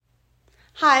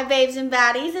Hi, babes and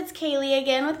baddies. It's Kaylee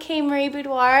again with K. Marie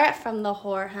Boudoir from the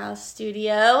Whorehouse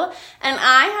Studio. And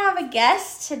I have a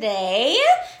guest today,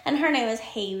 and her name is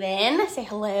Haven. Say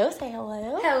hello. Say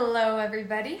hello. Hello,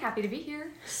 everybody. Happy to be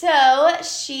here. So,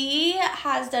 she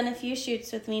has done a few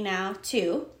shoots with me now,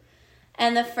 too.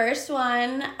 And the first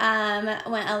one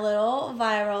went a little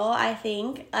viral, I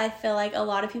think. I feel like a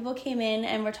lot of people came in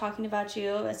and were talking about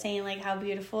you, saying like how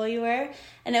beautiful you were.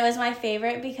 And it was my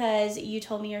favorite because you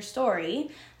told me your story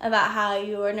about how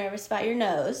you were nervous about your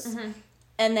nose. Mm-hmm.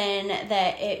 And then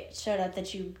that it showed up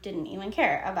that you didn't even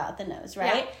care about the nose,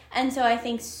 right? Yeah. And so I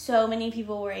think so many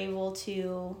people were able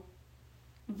to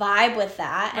vibe with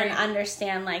that and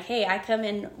understand like, hey, I come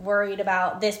in worried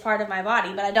about this part of my body,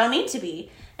 but I don't need to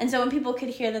be. And so when people could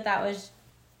hear that that was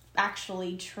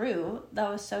actually true, that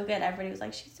was so good. Everybody was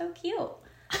like, she's so cute.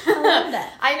 I love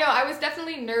that. I know. I was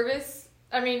definitely nervous.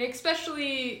 I mean,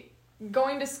 especially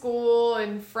going to school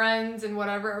and friends and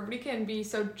whatever. Everybody can be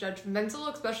so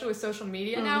judgmental, especially with social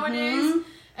media nowadays.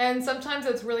 And sometimes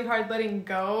it's really hard letting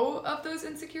go of those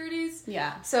insecurities.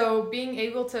 Yeah. So being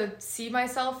able to see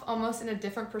myself almost in a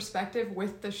different perspective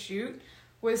with the shoot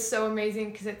was so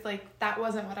amazing because it's like that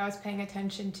wasn't what I was paying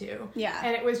attention to. Yeah.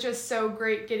 And it was just so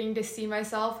great getting to see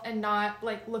myself and not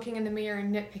like looking in the mirror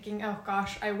and nitpicking, oh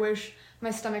gosh, I wish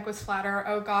my stomach was flatter.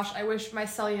 Oh gosh, I wish my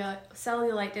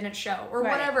cellulite didn't show or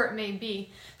whatever it may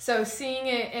be. So seeing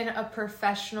it in a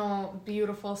professional,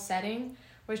 beautiful setting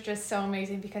was just so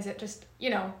amazing because it just,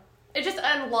 it just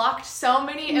unlocked so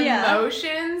many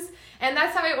emotions. And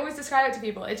that's how I always describe it to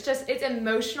people. It's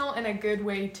emotional in a good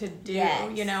way to do,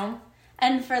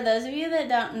 And for those of you that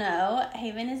don't know,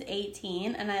 Haven is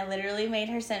 18, and I literally made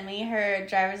her send me her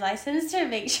driver's license to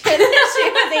make sure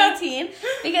that she was 18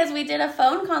 because we did a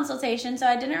phone consultation, so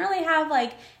I didn't really have,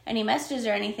 like, any messages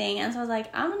or anything, and so I was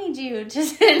like, I'm going to need you to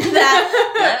send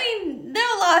that. No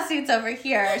lawsuits over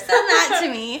here. Send that to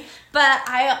me. But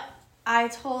I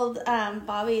told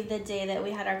Bobby the day that we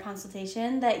had our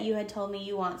consultation that you had told me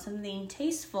you want something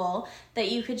tasteful that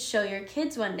you could show your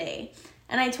kids one day.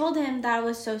 And I told him that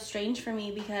was so strange for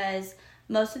me because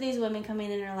most of these women come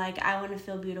in and are like, I want to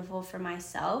feel beautiful for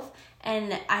myself.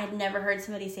 And I had never heard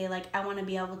somebody say, like, I want to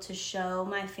be able to show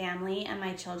my family and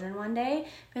my children one day.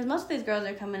 Because most of these girls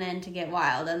are coming in to get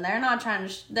wild. And they're not trying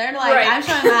to, they're like, I'm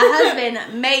showing my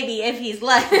husband maybe if he's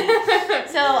lucky.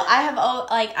 So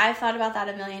I've thought about that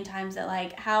a million times that,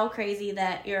 like, how crazy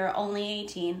that you're only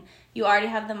 18. You already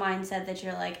have the mindset that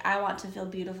you're like, I want to feel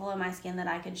beautiful in my skin, that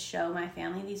I could show my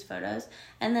family these photos.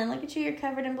 And then look at you're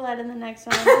covered in blood in the next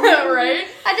one. Right?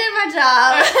 I did my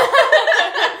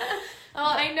job. Well,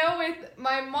 I know with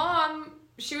my mom,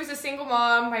 she was a single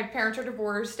mom. My parents are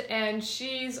divorced, and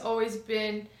she's always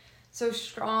been so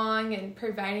strong and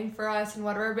providing for us and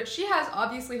whatever. But she has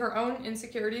obviously her own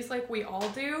insecurities like we all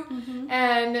do. Mm-hmm.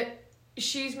 And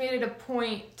she's made it a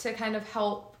point to kind of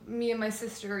help me and my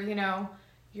sister,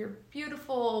 you're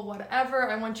beautiful, whatever.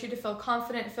 I want you to feel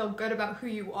confident, feel good about who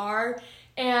you are.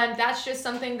 And that's just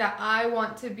something that I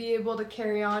want to be able to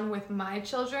carry on with my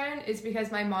children, is because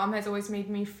my mom has always made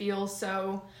me feel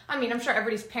so, I'm sure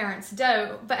everybody's parents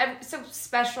do, but so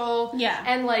special. Yeah.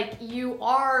 And like, you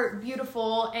are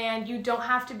beautiful and you don't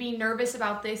have to be nervous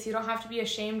about this. You don't have to be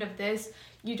ashamed of this.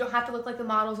 You don't have to look like the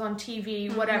models on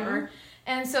TV, whatever. Mm-hmm.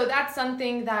 And so that's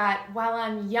something that while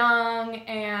I'm young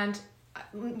and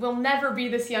will never be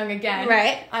this young again.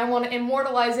 Right. I want to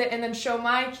immortalize it and then show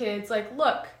my kids, like,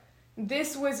 look,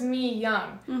 this was me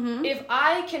young. Mm-hmm. If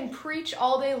I can preach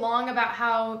all day long about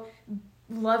how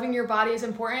loving your body is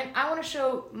important, I want to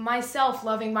show myself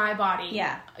loving my body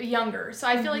younger. So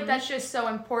I feel like that's just so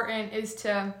important, is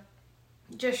to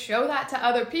just show that to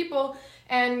other people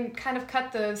and kind of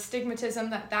cut the stigmatism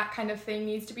that kind of thing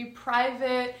needs to be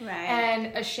private and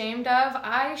ashamed of.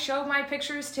 I show my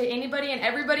pictures to anybody and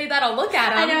everybody that'll look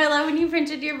at them. I know, I love when you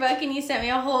printed your book and you sent me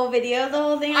a whole video of the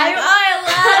whole thing. I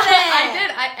love it! I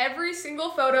did. Every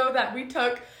single photo that we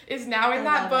took is now in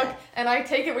that book, and I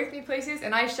take it with me places,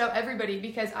 and I show everybody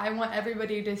because I want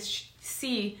everybody to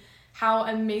see how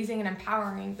amazing and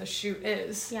empowering the shoot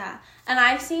is. Yeah. And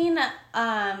I've seen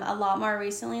a lot more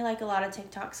recently, like a lot of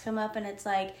TikToks come up, and it's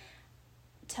like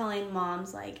telling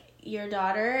moms, like, your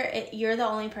daughter, you're the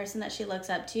only person that she looks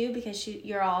up to because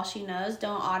you're all she knows.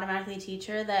 Don't automatically teach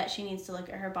her that she needs to look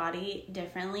at her body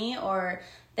differently or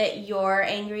that you're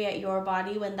angry at your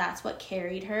body when that's what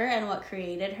carried her and what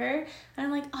created her. And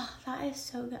I'm like, oh, that is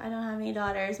so good. I don't have any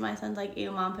daughters. My son's like,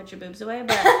 ew, mom, put your boobs away.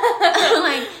 But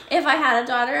like, if I had a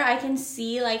daughter, I can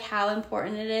see like how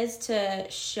important it is to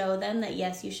show them that,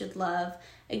 yes, you should love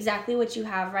exactly what you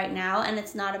have right now, and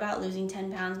it's not about losing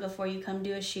 10 pounds before you come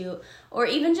do a shoot, or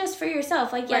even just for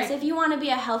yourself. Like, yes, if you want to be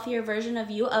a healthier version of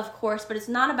you, of course, but it's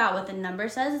not about what the number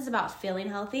says. It's about feeling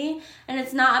healthy, and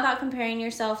it's not about comparing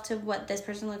yourself to what this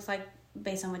person looks like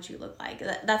based on what you look like.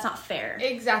 That's not fair.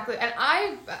 Exactly. And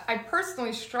I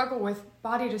personally struggle with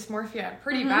body dysmorphia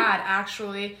pretty bad,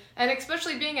 actually, and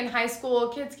especially being in high school,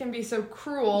 kids can be so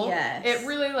cruel. Yes. It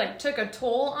really like took a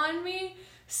toll on me.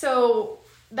 So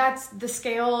that's the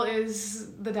scale is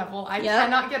the devil. I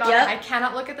cannot get on it. I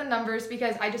cannot look at the numbers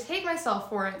because I just hate myself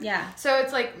for it. Yeah. So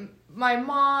it's like my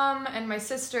mom and my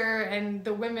sister and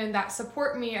the women that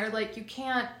support me are like, you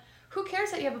can't, who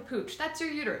cares that you have a pooch? That's your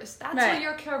uterus. That's what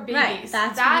your care babies. Right.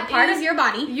 That's part of your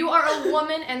body. You are a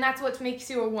woman, and that's what makes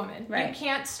you a woman. Right. You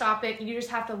can't stop it. You just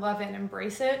have to love it and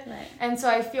embrace it. Right. And so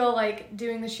I feel like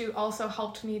doing the shoot also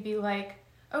helped me be like,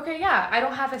 okay, yeah, I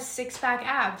don't have a six-pack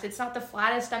abs. It's not the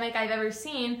flattest stomach I've ever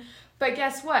seen. But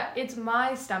guess what? It's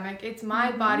my stomach. It's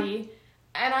my body.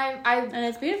 And and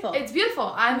it's beautiful. It's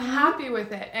beautiful. I'm happy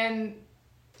with it. And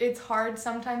it's hard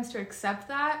sometimes to accept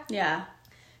that. Yeah.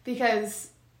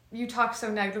 Because you talk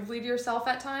so negatively to yourself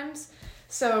at times.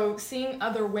 So seeing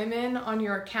other women on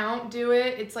your account do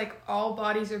it, it's like all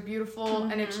bodies are beautiful.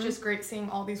 And it's just great seeing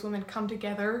all these women come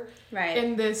together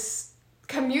in this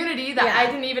community that I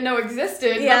didn't even know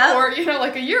existed before,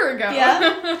 like a year ago.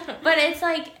 Yeah. But it's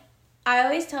like, I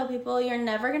always tell people, you're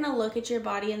never going to look at your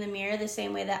body in the mirror the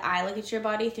same way that I look at your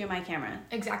body through my camera.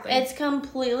 Exactly. It's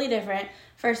completely different,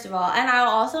 first of all. And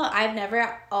I've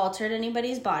never altered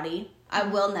anybody's body. I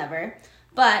will never.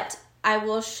 But I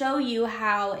will show you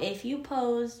how if you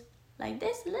pose like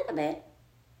this a little bit,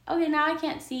 okay, now I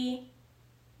can't see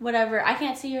whatever. I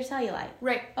can't see your cellulite.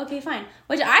 Right. Okay, fine.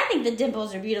 Which I think the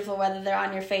dimples are beautiful whether they're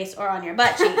on your face or on your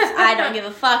butt cheeks. I don't give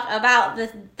a fuck about the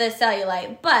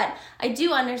cellulite. But I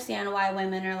do understand why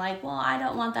women are like, well, I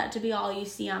don't want that to be all you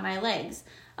see on my legs.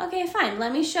 Okay, fine.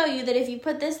 Let me show you that if you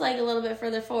put this leg a little bit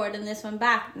further forward and this one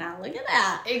back, now look at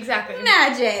that. Exactly.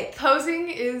 Magic. Posing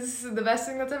is the best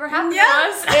thing that's ever happened to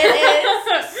us. us.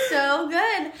 It is so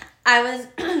good. I was,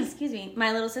 excuse me,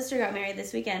 my little sister got married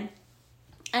this weekend.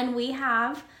 And we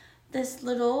have this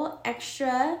little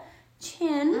extra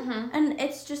chin, and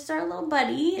it's just our little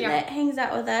buddy that hangs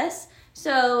out with us.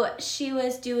 So she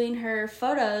was doing her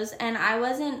photos, and I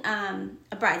wasn't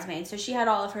a bridesmaid, so she had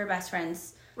all of her best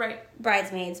friends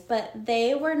bridesmaids, but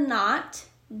they were not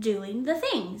doing the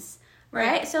things.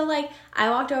 Right? So, like, I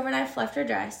walked over and I fluffed her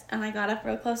dress, and I got up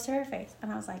real close to her face, and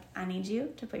I was like, I need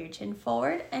you to put your chin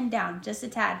forward and down just a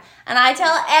tad. And I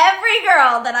tell every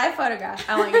girl that I photograph,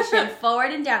 I want your chin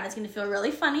forward and down. It's going to feel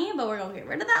really funny, but we're going to get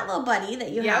rid of that little buddy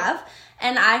that you have.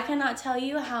 And I cannot tell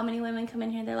you how many women come in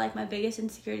here, they're like, my biggest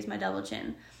insecurity is my double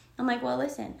chin. I'm like, well,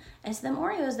 listen, it's them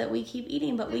Oreos that we keep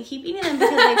eating, but we keep eating them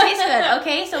because they taste good,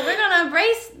 okay? So we're going to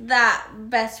embrace that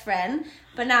best friend,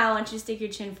 but now I want you to stick your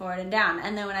chin forward and down.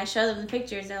 And then when I show them the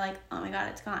pictures, they're like, oh my God,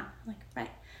 it's gone. I'm like, right.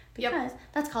 Because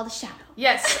that's called a shadow.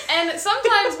 Yes, and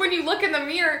sometimes when you look in the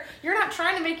mirror, you're not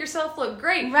trying to make yourself look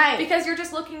great. Right. Because you're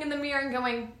just looking in the mirror and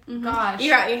going, gosh.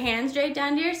 You got your hands straight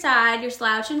down to your side, you're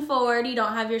slouching forward, you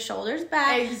don't have your shoulders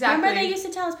back. Exactly. Remember they used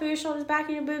to tell us, put your shoulders back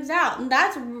and your boobs out. And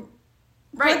that's...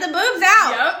 Put the boobs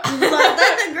out. Yep.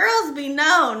 Let the girls be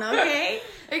known, okay?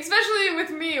 Especially with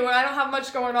me when I don't have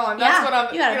much going on. That's what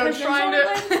I'm trying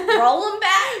to roll them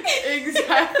back.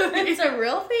 Exactly. It's a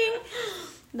real thing.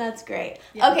 That's great.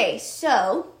 Yeah. Okay,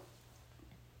 so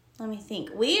let me think.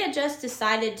 We had just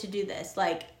decided to do this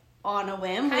like on a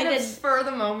whim. Kind of spur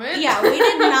the moment. Yeah, we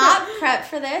did not prep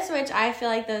for this, which I feel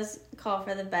like those call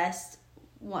for the best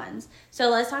ones. So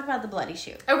let's talk about the bloody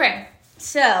shoot. Okay.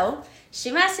 So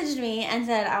she messaged me and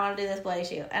said, I want to do this bloody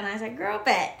shoot. And I said, girl,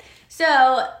 bet.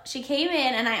 So she came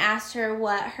in and I asked her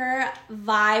what her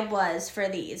vibe was for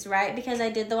these, right? Because I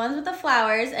did the ones with the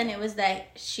flowers, and it was that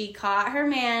she caught her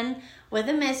man with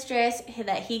a mistress,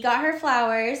 that he got her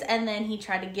flowers, and then he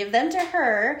tried to give them to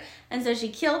her. And so she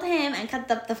killed him and cut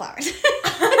up the flowers.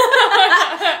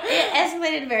 It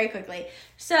escalated very quickly.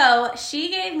 So she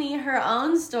gave me her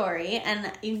own story,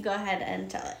 and you can go ahead and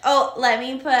tell it. Oh, let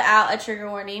me put out a trigger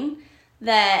warning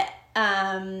that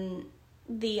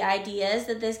the ideas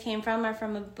that this came from are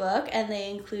from a book, and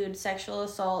they include sexual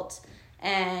assault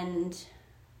and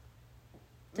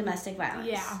domestic violence.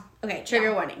 Yeah. Okay,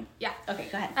 trigger warning. Yeah. Okay,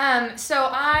 go ahead. So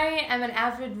I am an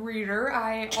avid reader.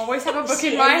 I always have a book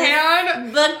in my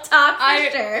hand. Booktok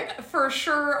for sure. For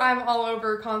sure, I'm all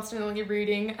over constantly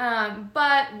reading.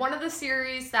 But one of the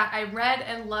series that I read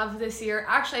and loved this year,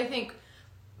 actually I think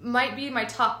might be my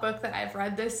top book that I've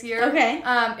read this year. Okay.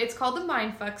 It's called the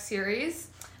Mindfuck series.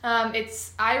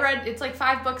 It's like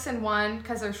 5 books in one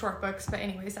because they're short books, but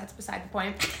anyways, that's beside the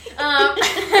point.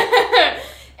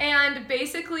 And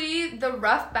basically the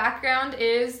rough background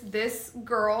is this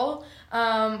girl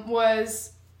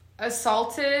was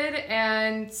assaulted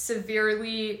and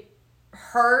severely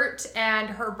hurt, and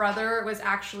her brother was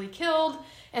actually killed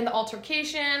in the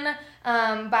altercation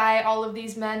by all of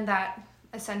these men that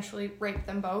essentially raped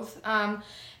them both.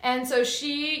 And so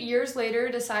she, years later,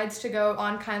 decides to go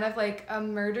on kind of like a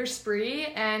murder spree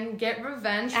and get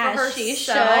revenge for herself. She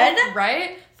should.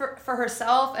 Right? For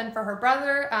herself and for her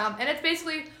brother. And it's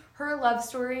basically her love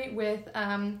story with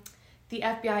the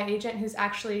FBI agent who's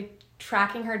actually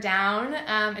tracking her down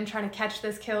and trying to catch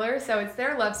this killer. So it's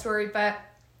their love story. But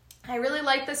I really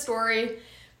like the story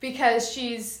because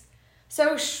she's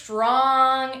so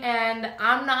strong, and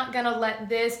I'm not going to let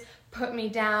this put me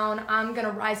down. I'm going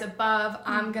to rise above.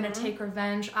 I'm going to take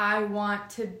revenge. I want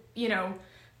to,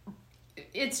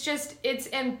 it's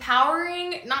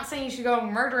empowering. Not saying you should go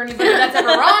murder anybody that's ever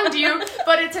wronged you,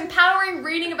 but it's empowering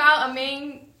reading about a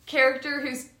main character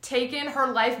who's taken her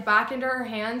life back into her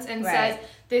hands and says,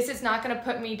 this is not going to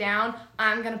put me down.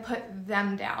 I'm going to put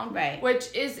them down. Right.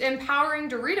 Which is empowering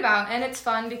to read about. And it's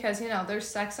fun because, there's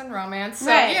sex and romance. So,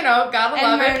 right. Gotta and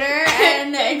love murder it.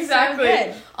 And exactly. It's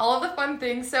so good. All of the fun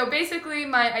things. So basically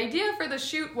my idea for the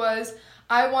shoot was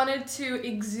I wanted to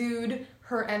exude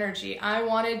her energy. I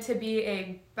wanted to be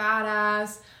a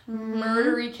badass,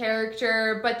 murdery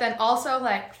character, but then also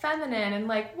like feminine and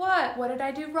like, what did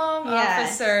I do wrong,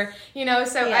 officer?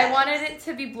 I wanted it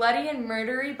to be bloody and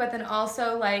murdery, but then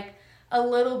also like a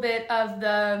little bit of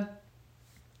the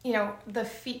the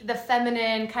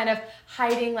feminine kind of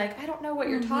hiding, like, I don't know what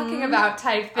you're talking about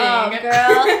type thing. Oh,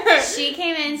 girl. She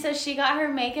came in, so she got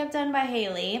her makeup done by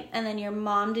Haley, and then your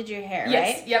mom did your hair,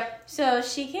 right? Yep. So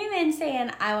she came in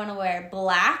saying, I want to wear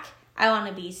black, I want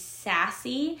to be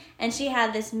sassy, and she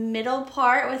had this middle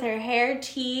part with her hair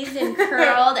teased and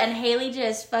curled, and Haley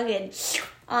just fucking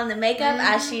on the makeup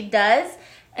as she does.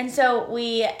 And so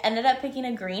we ended up picking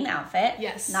a green outfit.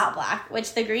 Yes. Not black,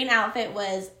 which the green outfit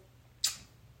was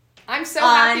I'm so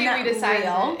happy we decided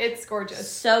it. It's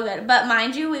gorgeous. So good. But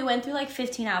mind you, we went through like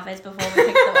 15 outfits before we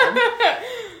picked the one.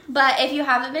 But if you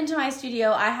haven't been to my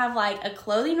studio, I have like a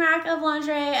clothing rack of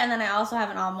lingerie, and then I also have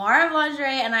an armoire of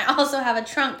lingerie, and I also have a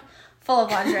trunk full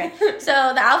of lingerie. So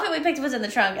the outfit we picked was in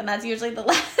the trunk, and that's usually the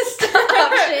last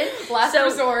option. Last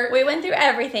resort. We went through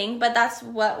everything, but that's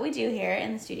what we do here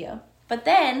in the studio. But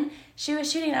then she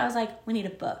was shooting, and I was like, we need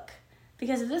a book.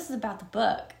 Because if this is about the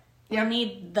book, you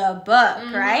need the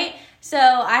book, right? So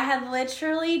I had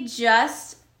literally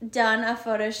just done a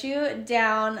photo shoot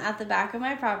down at the back of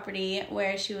my property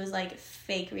where she was like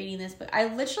fake reading this book.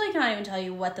 I literally cannot even tell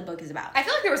you what the book is about. I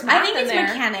feel like there was math I think it's there.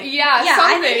 mechanic. Yeah, something.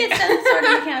 I think it's some sort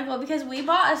of mechanical because we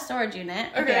bought a storage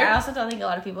unit. Okay. I also don't think a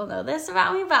lot of people know this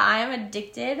about me, but I am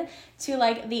addicted to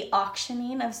like the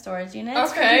auctioning of storage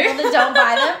units for people that don't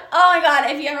buy them. Oh my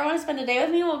god, if you ever want to spend a day with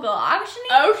me, we'll go auctioning.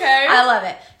 Okay. I love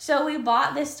it. So we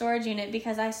bought this storage unit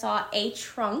because I saw a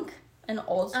trunk, an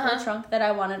old school trunk that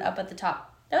I wanted up at the top.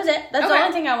 That was it. That's the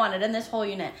only thing I wanted in this whole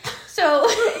unit. So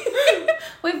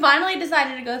we finally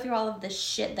decided to go through all of the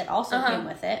shit that also came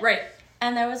with it. Right.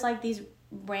 And there was like these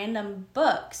random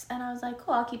books. And I was like,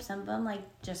 cool, I'll keep some of them, like,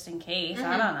 just in case.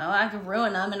 I don't know. I could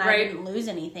ruin them and I didn't lose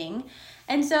anything.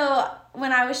 And so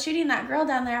when I was shooting that girl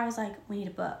down there, I was like, we need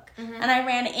a book. And I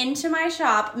ran into my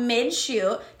shop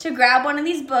mid-shoot to grab one of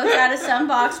these books out of some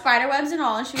box, spider webs and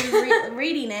all, and she was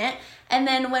reading it. And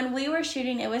then when we were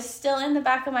shooting, it was still in the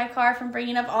back of my car from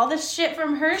bringing up all the shit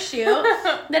from her shoot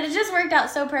that it just worked out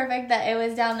so perfect that it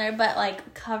was down there, but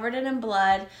like covered it in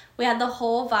blood. We had the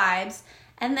whole vibes.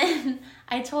 And then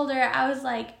I told her, I was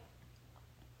like,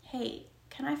 hey,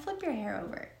 can I flip your hair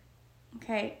over?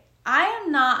 Okay. I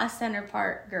am not a center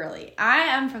part girly. I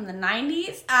am from the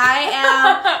 90s.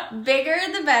 I am bigger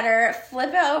the better.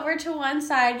 Flip it over to one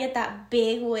side, get that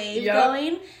big wave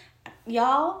going.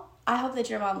 Y'all, I hope that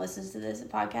your mom listens to this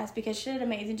podcast because she did an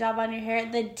amazing job on your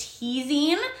hair. The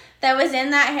teasing that was in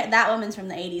that hair, that woman's from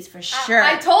the 80s for sure.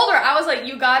 I told her, I was like,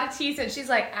 you gotta tease it. She's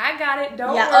like, I got it,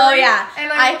 don't worry. Oh yeah,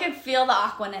 and I could feel the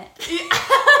Aquanet.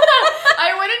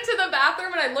 I went into the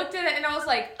bathroom and I looked at it and I was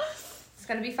like, it's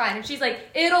gonna be fine. And she's like,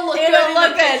 it'll look good in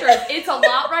the pictures. It's a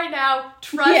lot right now.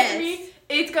 Trust me.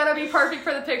 it's gonna be perfect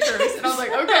for the pictures. And I was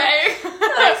like, okay. So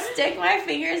I stick my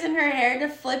fingers in her hair to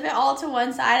flip it all to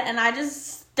one side, and I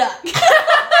just stuck. It's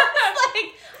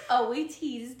like, oh, we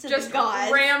teased to just the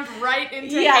gods. Rammed right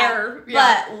into hair.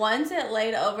 Yeah. But once it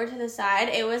laid over to the side,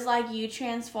 it was like you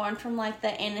transformed from like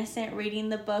the innocent reading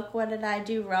the book, what did I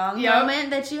do wrong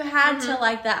moment that you had to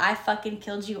like the I fucking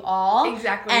killed you all.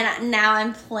 Exactly. And now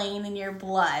I'm playing in your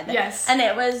blood. Yes. And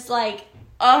it was like,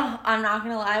 oh, I'm not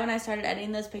gonna lie, when I started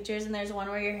editing those pictures and there's one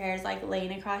where your hair is like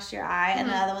laying across your eye and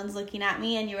the other one's looking at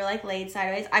me and you were like laid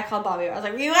sideways, I called Bobby. I was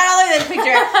like, you gotta look at this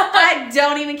picture. I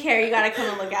don't even care. You gotta come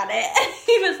and look at it. And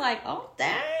he was like, oh,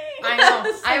 dang. I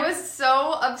know. I was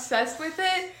so obsessed with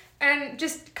it. And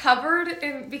just covered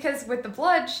in, because with the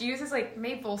blood, she uses like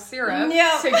maple syrup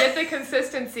to get the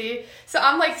consistency. So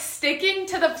I'm like sticking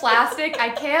to the plastic. I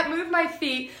can't move my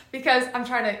feet because I'm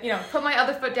trying to, put my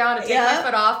other foot down and take my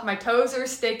foot off. My toes are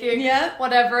sticking,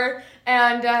 whatever.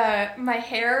 And my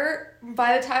hair,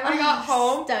 by the time I got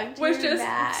home, was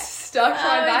just stuck to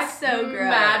my back. So gross.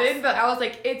 Matted, but I was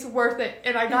like, it's worth it.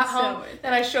 And I got home,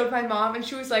 and I showed my mom, and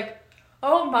she was like,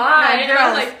 oh my. And I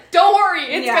was like, don't worry,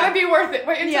 it's gonna be worth it.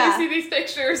 Wait until you see these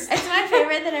pictures. It's my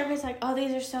favorite that everybody's like, oh,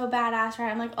 these are so badass,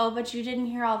 right? I'm like, oh, but you didn't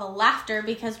hear all the laughter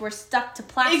because we're stuck to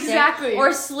plastic. Exactly.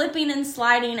 Or slipping and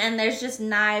sliding and there's just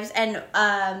knives and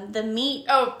the meat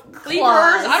cleavers.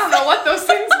 I don't know what those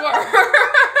things were.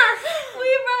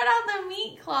 We brought out the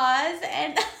meat claws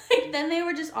and like then they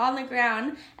were just on the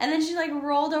ground and then she like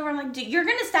rolled over. I'm like, dude, you're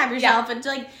gonna stab yourself. And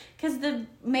like, because the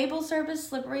maple syrup is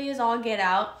slippery as all get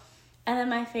out. And then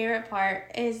my favorite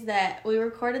part is that we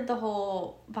recorded the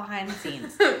whole behind the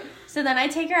scenes. So then I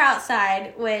take her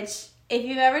outside, which if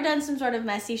you've ever done some sort of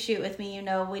messy shoot with me,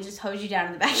 we just hose you down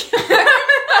in the backyard.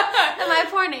 And my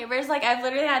poor neighbors, like I've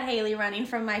literally had Haley running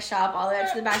from my shop all the way up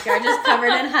to the backyard, just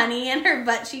covered in honey and her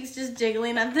butt cheeks just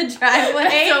jiggling up the driveway.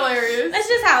 That's hilarious. That's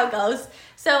just how it goes.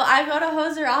 So I go to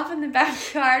hose her off in the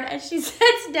backyard and she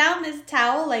sets down this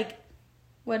towel like,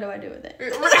 what do I do with it?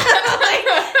 Like,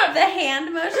 the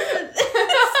hand motion, it's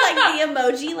like the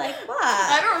emoji, like, what?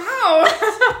 I don't know.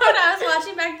 When I was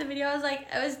watching back the video, I was like,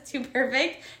 it was too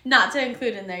perfect not to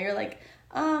include in there. You're like,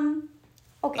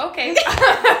 okay.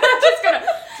 Just gonna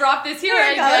drop this here,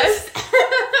 I guess.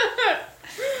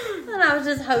 And I was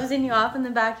just hosing you off in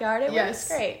the backyard. It was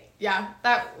great. Yeah,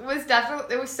 that was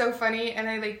definitely, it was so funny.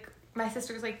 And my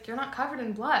sister was like, you're not covered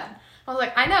in blood. I was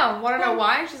like, I know. Want to know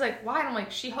why? And she's like, why? And I'm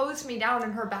like, she hosed me down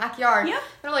in her backyard. Yep. And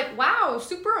they're like, wow,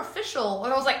 super official.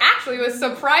 And I was like, actually, it was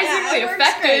surprisingly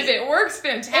effective. It works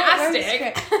fantastic.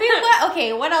 It works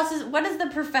great. What else what is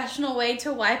the professional way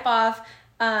to wipe off?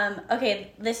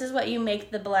 This is what you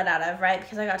make the blood out of, right?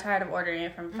 Because I got tired of ordering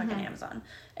it from fucking Amazon.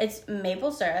 It's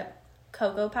maple syrup,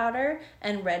 cocoa powder,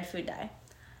 and red food dye.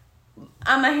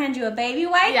 I'm gonna hand you a baby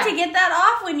wipe to get that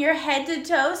off when you're head to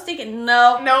toe sticking.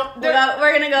 Nope.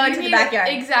 We're gonna go into the backyard.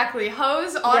 Exactly.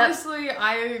 Hose, honestly,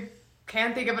 I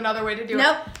can't think of another way to do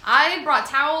it. I brought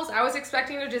towels. I was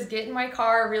expecting to just get in my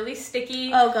car really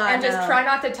sticky and just try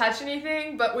not to touch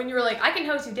anything. But when you were like, I can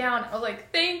hose you down, I was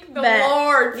like, thank the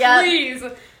Lord, please.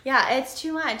 Yeah, it's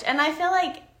too much. And I feel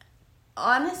like,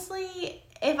 honestly,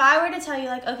 if I were to tell you,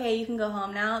 like, okay, you can go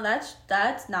home now,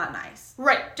 that's not nice.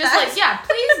 Right. Just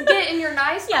please get in your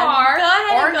nice car. Go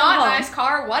ahead or not nice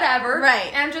car, whatever.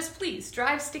 Right. And just please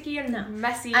drive sticky and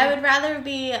messy. I would rather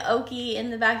be oaky in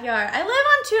the backyard. I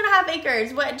live on 2.5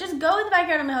 acres. Just go in the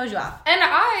backyard and I'm gonna hose you off. And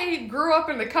I grew up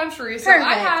in the country, so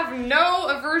I have no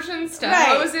aversions to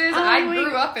hoses. I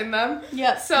grew up in them.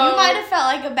 Yep. So you might have felt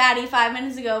like a baddie 5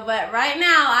 minutes ago, but right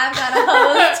now I've got a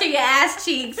hose to your ass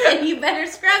cheeks and you better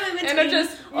scrub in between.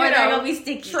 And or they're gonna be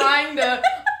sticky. Trying to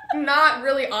not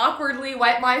really awkwardly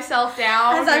wipe myself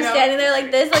down. As I'm standing there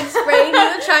like this, like spraying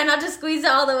you, trying not to squeeze it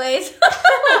all the way so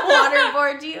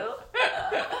waterboard you.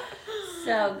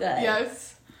 So good.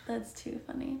 Yes. That's too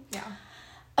funny. Yeah.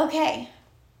 Okay.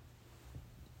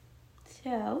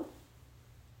 So,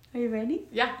 are you ready?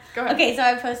 Yeah, go ahead. Okay, so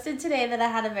I posted today that I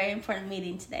had a very important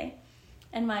meeting today.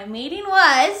 And my meeting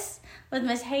was with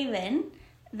Miss Haven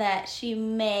that she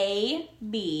may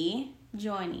be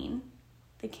joining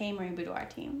the K. Marie Boudoir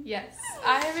team. Yes.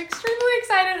 I am extremely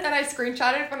excited, and I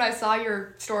screenshotted when I saw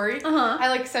your story.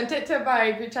 I sent it to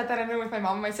my group chat that I'm in with my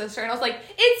mom and my sister, and I was like,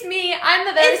 it's me. I'm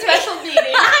the very special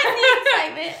meeting. I'm the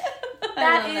excitement.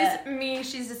 That is me.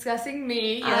 She's discussing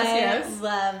me. Yes, I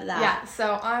love that. Yeah,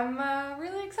 so I'm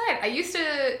really excited. I used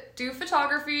to do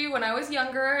photography when I was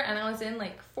younger, and I was in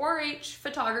 4-H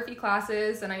photography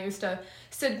classes, and I used to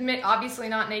submit, obviously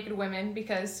not naked women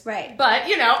because, but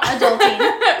adulting.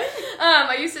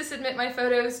 I used to submit my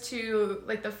photos to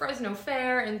the Fresno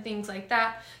Fair and things like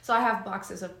that. So I have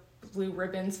boxes of blue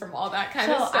ribbons from all that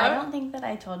kind of stuff. So I don't think that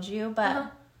I told you,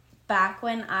 but back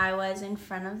when I was in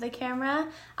front of the camera,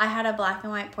 I had a black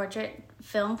and white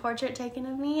film portrait taken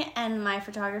of me, and my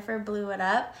photographer blew it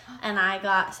up, and I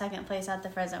got second place at the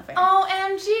Fresno Fair.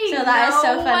 OMG! So that is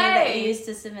so funny that you used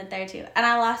to submit there too. And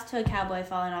I lost to a cowboy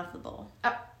falling off the bull.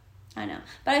 I know.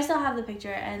 But I still have the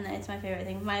picture, and it's my favorite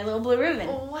thing. My little blue ribbon.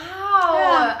 Wow.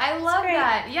 Yeah, I love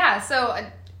that. Yeah, so,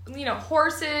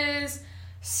 horses,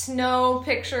 snow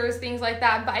pictures, things like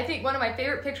that. But I think one of my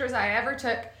favorite pictures I ever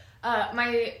took,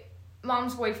 my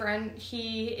mom's boyfriend,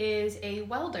 he is a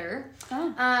welder.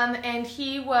 And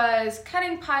he was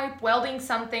cutting pipe, welding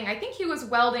something. I think he was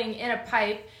welding in a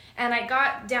pipe. And I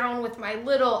got down with my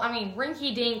little,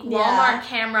 rinky-dink Walmart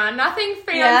camera, nothing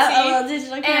fancy. Yeah, a little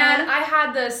digital camera. And I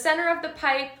had the center of the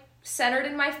pipe centered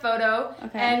in my photo.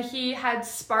 Okay. And he had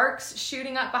sparks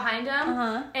shooting up behind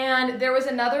him. And there was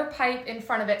another pipe in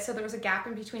front of it, so there was a gap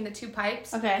in between the two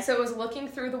pipes. Okay. So it was looking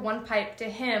through the one pipe to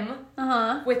him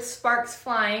with sparks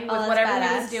flying with whatever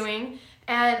he was doing.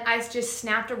 And I just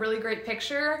snapped a really great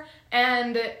picture,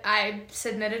 and I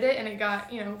submitted it, and it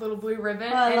got, little blue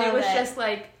ribbon. And it was just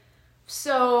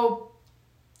so,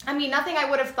 nothing I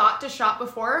would have thought to shop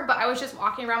before, but I was just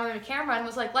walking around with a camera and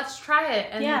was like, let's try it.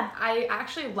 And I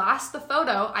actually lost the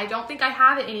photo. I don't think I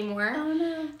have it anymore. Oh,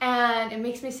 no. And it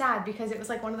makes me sad because it was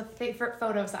one of the favorite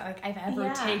photos that I've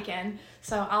ever taken.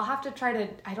 So I'll have to try to,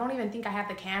 I don't even think I have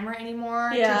the camera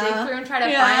anymore to dig through and try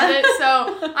to find it.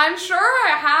 So I'm sure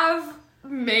I have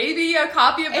maybe a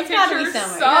copy of the picture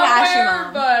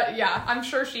somewhere, but yeah, I'm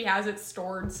sure she has it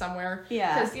stored somewhere.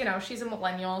 Yeah, because she's a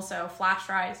millennial, so flash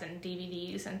drives and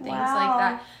DVDs and things like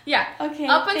that. Yeah. Okay.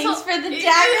 Thanks for the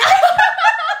dagger.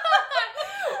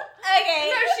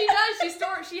 Okay. No, she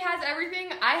does. She has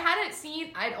everything.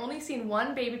 I'd only seen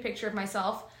one baby picture of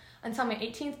myself until my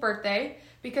 18th birthday,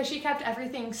 because she kept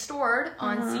everything stored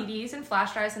on CDs and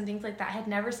flash drives and things like that. I had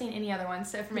never seen any other ones.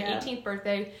 So for my 18th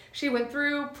birthday, she went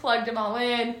through, plugged them all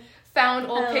in, found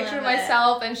old pictures of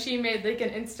myself, and she made an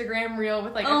Instagram reel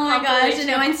with a compilation. Oh my gosh, and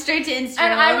it went straight to Instagram.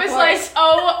 And I was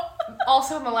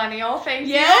also millennial, thank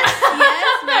you. Yes,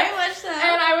 very much so.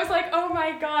 And I was like, oh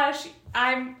my gosh,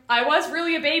 I was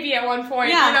really a baby at one point.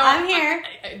 Yeah, I'm here.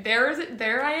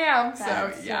 There I am.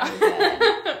 That's so yeah. Really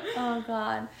good. Oh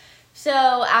God. So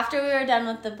after we were done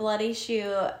with the bloody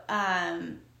shoot,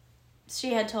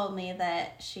 she had told me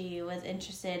that she was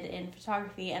interested in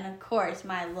photography, and of course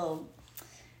my little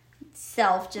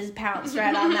self just pounced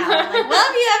right on that one. Well,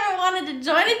 if you ever wanted to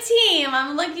join a team,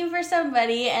 I'm looking for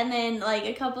somebody. And then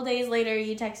a couple days later,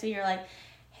 you text me, you're like,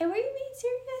 hey, were you being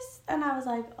serious? And I was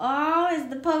like, oh, is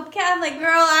the Pope Catholic? Girl,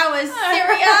 I was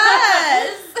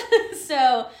serious.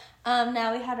 So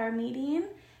now we had our meeting.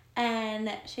 And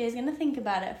she is going to think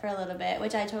about it for a little bit,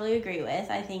 which I totally agree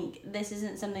with. I think this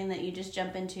isn't something that you just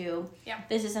jump into. Yeah.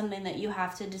 This is something that you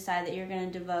have to decide that you're going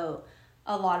to devote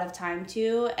a lot of time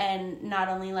to, and not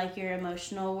only your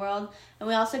emotional world. And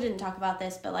we also didn't talk about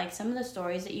this, but some of the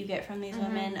stories that you get from these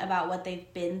women about what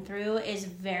they've been through is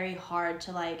very hard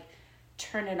to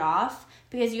turn it off,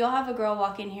 because you'll have a girl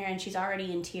walk in here and she's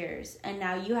already in tears, and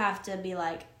now you have to be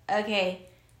like, okay,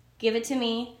 give it to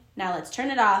me. Now let's turn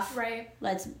it off. Right.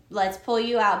 Let's pull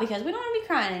you out, because we don't want to be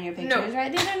crying in your pictures, right?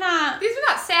 These are not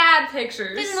sad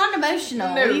pictures. These are not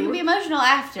emotional. No. You can be emotional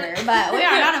after, but we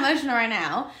are not emotional right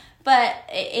now. But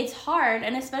it's hard,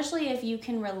 and especially if you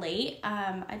can relate.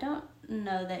 I don't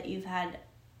know that you've had...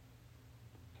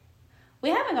 We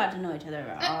haven't got to know each other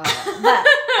at all, but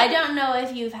I don't know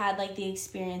if you've had the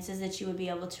experiences that you would be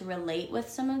able to relate with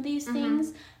some of these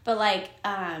things. But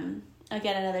again,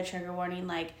 another trigger warning,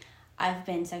 I've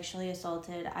been sexually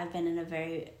assaulted. I've been in a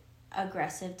very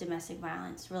aggressive domestic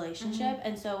violence relationship.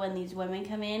 And so when these women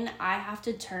come in, I have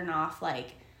to turn off the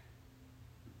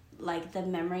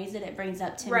memories that it brings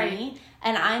up to me.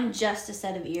 And I'm just a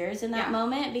set of ears in that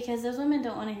moment, because those women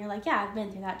don't want to hear I've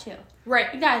been through that too.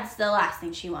 Right. That's the last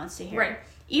thing she wants to hear. Right.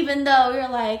 Even though you're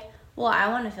well, I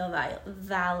want to feel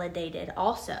validated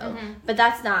also, but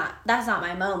that's not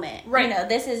my moment. Right.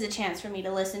 This is a chance for me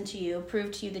to listen to you,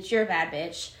 prove to you that you're a bad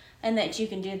bitch, and that you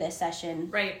can do this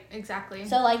session. Right, exactly.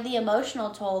 So, the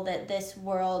emotional toll that this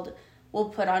world will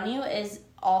put on you is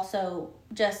also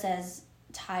just as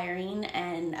tiring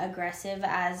and aggressive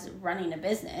as running a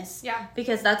business. Yeah.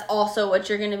 Because that's also what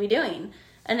you're going to be doing.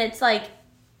 And it's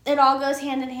it all goes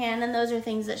hand in hand, and those are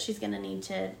things that she's going to need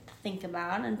to think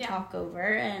about and talk over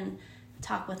and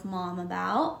talk with Mom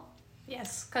about.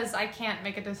 Yes, because I can't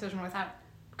make a decision without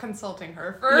consulting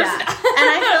her first. Yeah. And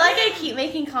I feel like I keep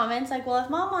making comments like, well, if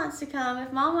mom wants to come,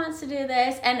 if mom wants to do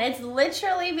this. And it's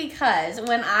literally because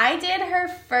when I did her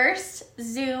first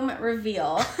Zoom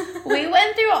reveal, we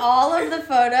went through all of the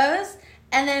photos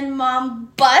and then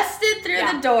mom busted through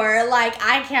the door like,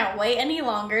 I can't wait any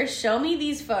longer. Show me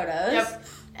these photos. Yep.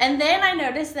 And then I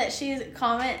noticed that she's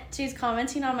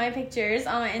commenting on my pictures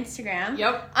on my Instagram.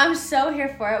 Yep. I'm so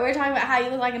here for it. We're talking about how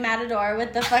you look like a matador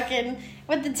with the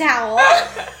with the towel.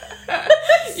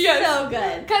 Yes. So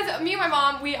good. Because me and my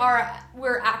mom,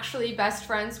 we're actually best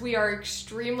friends. We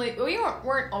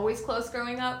weren't always close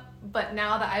growing up, but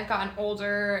now that I've gotten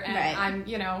older and I'm,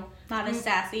 not as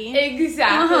sassy.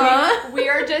 Exactly. Uh-huh. We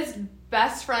are just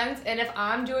best friends, and if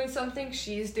I'm doing something,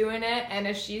 she's doing it, and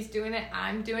if she's doing it,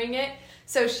 I'm doing it.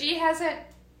 So she hasn't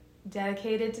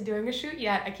dedicated to doing a shoot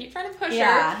yet. I keep trying to push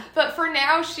her. But for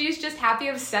now, she's just happy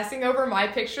obsessing over my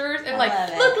pictures and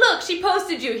look, she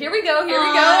posted you. Here we go.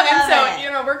 And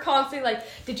so, we're constantly like,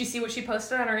 did you see what she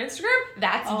posted on her Instagram?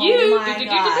 That's you.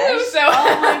 So,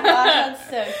 oh my gosh, that's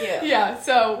so cute. Yeah,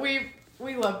 so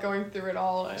we love going through it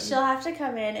all. And she'll have to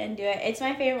come in and do it. It's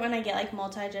my favorite when I get like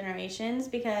multi-generations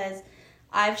because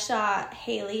I've shot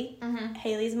Haley,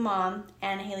 Haley's mom,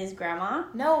 and Haley's grandma.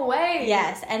 No way.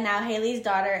 Yes, and now Haley's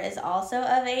daughter is also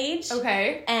of age.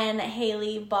 Okay. And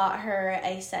Haley bought her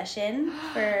a session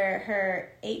for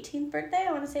her 18th birthday,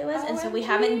 I want to say it was. And so we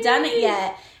haven't done it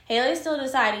yet. Haley's still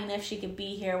deciding if she could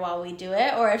be here while we do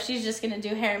it or if she's just going to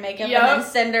do hair and makeup and then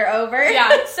send her over.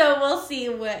 Yeah. So we'll see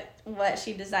what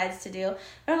she decides to do.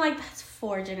 But I'm like, that's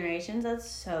 4 generations. That's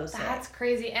so sick. That's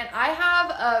crazy. And I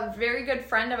have a very good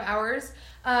friend of ours.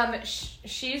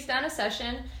 She's done a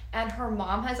session, and her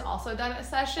mom has also done a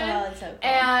session. Oh, that's so cool.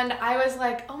 And I was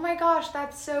like, oh my gosh,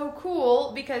 that's so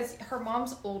cool, because her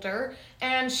mom's older,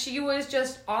 and she was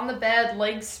just on the bed,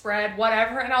 legs spread,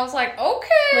 whatever, and I was like, okay.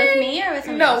 With me or with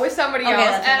somebody else? No, with somebody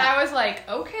else. And I was like,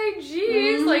 okay,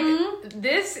 geez, like,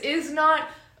 this is not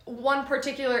one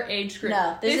particular age group.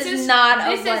 No, this is not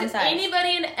a one size. This is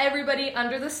anybody and everybody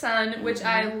under the sun, which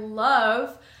I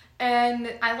love.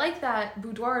 And I like that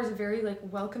Boudoir is a very, like,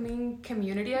 welcoming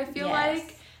community, I feel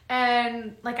like.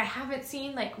 And, like, I haven't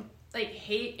seen, like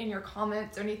hate in your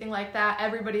comments or anything like that.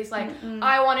 Everybody's like,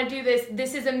 I want to do this.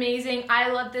 This is amazing. I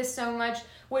love this so much.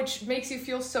 Which makes you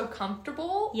feel so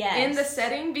comfortable in the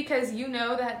setting because you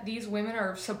know that these women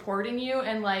are supporting you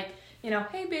and, like,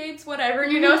 hey, babes, whatever,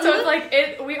 So it's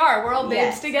like, we're all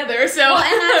babes together, so. Well,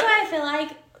 and that's why I feel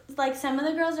like some of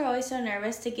the girls are always so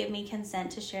nervous to give me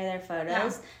consent to share their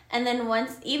photos. Yeah. And then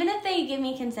even if they give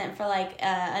me consent for, like,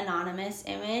 anonymous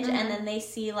image, and then they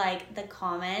see, like, the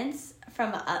comments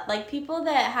from, like, people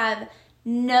that have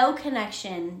no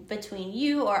connection between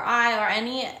you or I or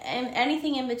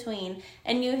anything in between,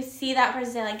 and you see that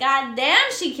person say, like, God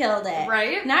damn, she killed it.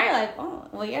 Right. Now you're like, oh,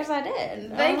 well, yes, I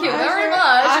did. Thank you very much.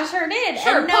 I sure did.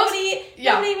 Sure, and nobody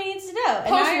even needs to know.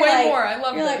 Post way more. I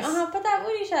love this. You're like, put that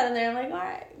booty shot in there. I'm like, all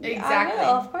right. Exactly. I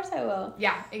will. Of course I will.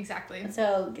 Yeah, exactly.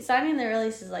 So signing the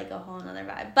release is like a whole nother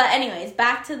vibe. But anyways,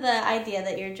 back to the idea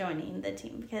that you're joining the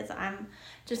team because I'm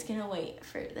just going to wait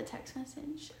for the text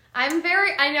message. I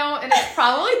know, and it's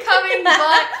probably coming,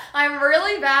 but I'm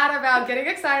really bad about getting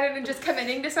excited and just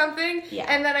committing to something. Yeah.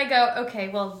 And then I go, okay,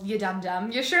 well, you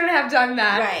dumb. You shouldn't have done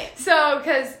that. Right. So,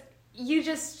 because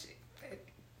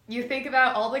you think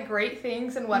about all the great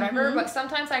things and whatever, but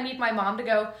sometimes I need my mom to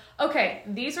go, okay,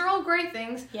 these are all great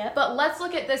things, but let's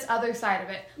look at this other side of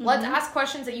it. Let's ask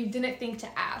questions that you didn't think to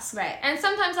ask. Right. And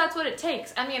sometimes that's what it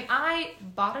takes. I mean, I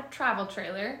bought a travel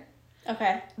trailer.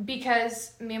 Okay.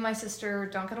 Because me and my sister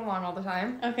don't get along all the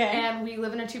time. Okay. And we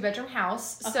live in a 2-bedroom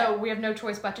house, so we have no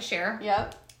choice but to share.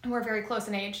 Yep. And we're very close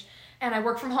in age. And I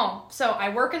work from home. So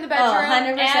I work in the bedroom,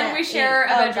 and we share a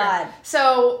bedroom. God.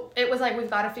 So it was like, we've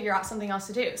got to figure out something else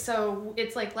to do. So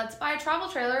it's like, let's buy a travel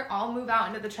trailer. I'll move out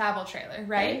into the travel trailer,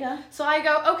 right? There you go. So I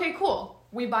go, okay, cool.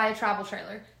 We buy a travel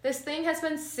trailer. This thing has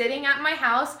been sitting at my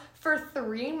house for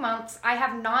 3 months. I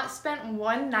have not spent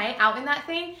one night out in that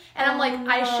thing. And I'm like,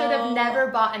 I should have never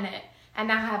bought it. And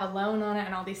now I have a loan on it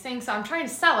and all these things. So I'm trying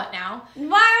to sell it now.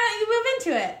 Why don't you move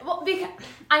into it? Well, because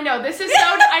I know this is so,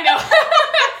 I know.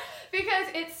 Because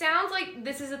it sounds like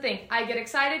this is the thing. I get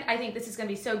excited. I think this is going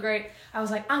to be so great. I was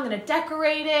like, I'm going to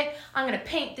decorate it. I'm going to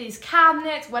paint these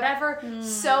cabinets, whatever.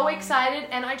 So excited.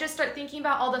 And I just start thinking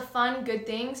about all the fun, good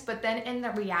things. But then in the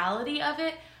reality of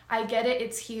it, I get it.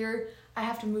 It's here. I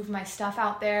have to move my stuff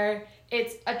out there.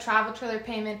 It's a travel trailer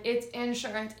payment. It's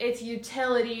insurance. It's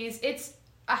utilities. It's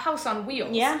a house on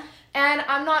wheels. Yeah. And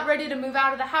I'm not ready to move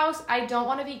out of the house. I don't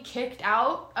want to be kicked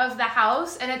out of the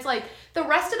house. And it's like, the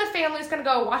rest of the family's going to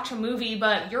go watch a movie,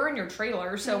 but you're in your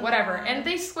trailer, so whatever. And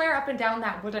they swear up and down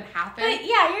that wouldn't happen. But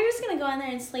yeah, you're just going to go in there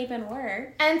and sleep and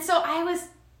work. And so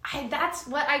that's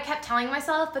what I kept telling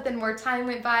myself, but then more time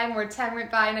went by,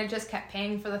 and I just kept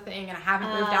paying for the thing, and I haven't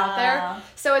moved out there.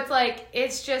 So it's like,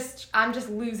 I'm just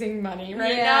losing money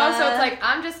right now. So it's like,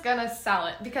 I'm just gonna sell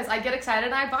it because I get excited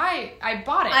and I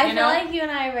bought it. I feel like you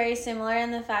and I are very similar in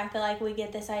the fact that like we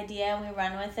get this idea and we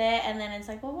run with it, and then it's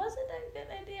like, well, was it a good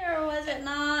idea or was it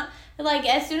not? Like,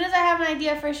 as soon as I have an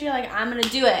idea first, you're like, I'm gonna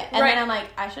do it. And then I'm like,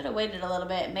 I should have waited a little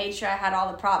bit, made sure I had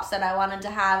all the props that I wanted to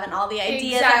have and all the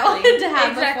ideas I wanted to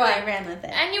have before I ran with it.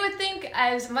 And you would think,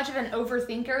 as much of an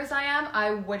overthinker as I am,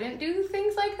 I wouldn't do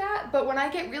things like that. But when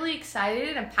I get really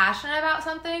excited and passionate about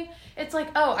something, it's like,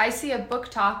 oh, I see a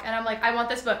Booktok, and I'm like, I want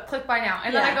this book. Click buy now.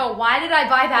 And then I go, why did I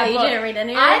buy that book? You didn't read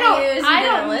any reviews. I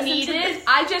don't need it.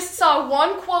 I just saw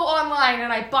one quote online,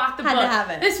 and I bought the book. Had to have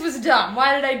it. This was dumb.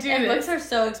 Why did I do this? Books are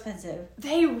so expensive.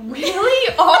 They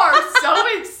really are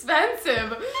so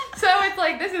expensive. So it's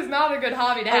like, this is not a good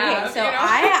hobby to have. Okay, so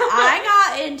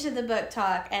I got into the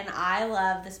Booktok, and I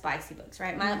love the spicy books,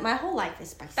 right? My whole life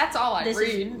is spicy. That's all I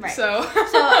read. Right. So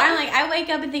I'm like, I wake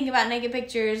up and think about naked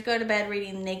pictures, go to bed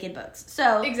reading naked books.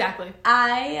 So exactly.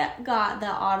 I got the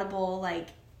Audible like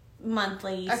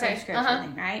monthly subscription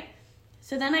thing, right?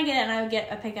 So then I get it, and I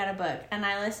would pick out a book, and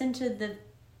I listen to the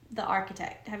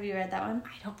Architect. Have you read that one?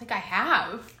 I don't think I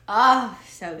have. Oh,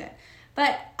 so good.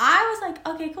 But I was like,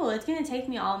 okay, cool. It's going to take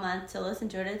me all month to listen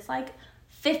to it. It's like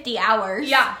 50 hours.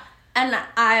 Yeah. And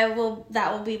that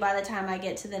will be by the time I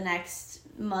get to the next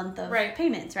month of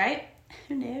payments, right?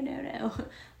 No.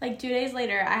 Like 2 days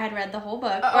later, I had read the whole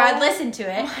book, or I'd listened to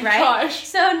it, right? Gosh.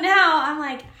 So now I'm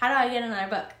like, how do I get another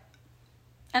book?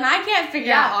 And I can't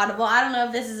figure out Audible. I don't know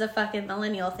if this is a fucking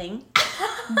millennial thing,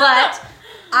 but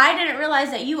I didn't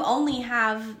realize that you only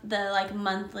have the like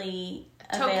monthly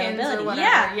tokens availability. Or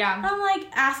whatever. Yeah. And I'm like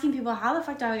asking people, how the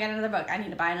fuck do I get another book? I need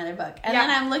to buy another book. And then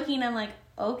I'm looking, I'm like,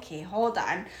 okay, hold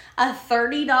on. A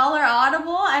 $30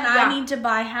 Audible, and I need to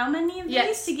buy how many of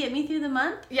these to get me through the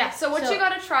month? Yeah, so what you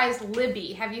gotta try is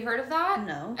Libby. Have you heard of that?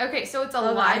 No. Okay, so it's a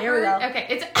library. God, okay,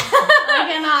 it's I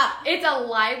cannot. It's a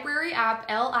library app,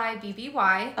 Libby.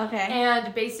 Okay.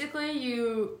 And basically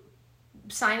you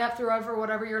sign up through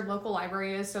whatever your local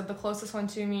library is. So the closest one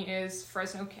to me is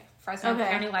Fresno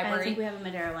County Library. I think we have a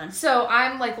Madera one. So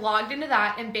I'm like logged into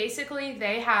that, and basically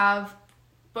they have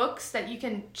books that you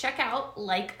can check out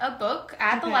like a book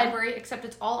at the library, except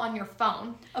it's all on your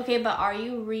phone. Okay, but are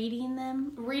you reading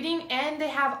them? Reading, and they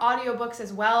have audiobooks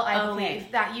as well, I believe,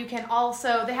 that you can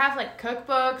also, they have like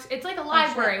cookbooks. It's like a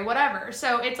library, whatever.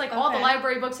 So it's like all the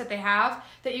library books that they have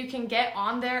that you can get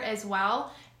on there as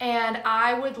well. And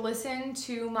I would listen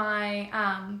to my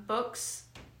books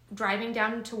driving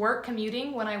down to work,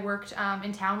 commuting, when I worked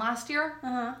in town last year.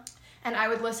 And I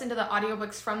would listen to the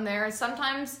audiobooks from there.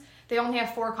 Sometimes they only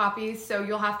have 4 copies, so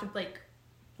you'll have to like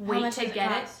wait to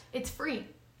get it. It's free.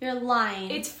 You're lying.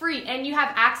 It's free, and you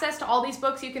have access to all these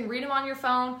books. You can read them on your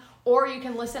phone, or you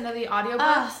can listen to the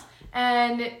audiobooks.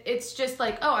 And it's just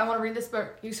like, oh, I want to read this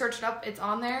book. You search it up, it's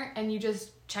on there, and you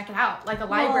just check it out like a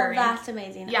library. Well, that's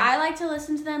amazing. Yeah. I like to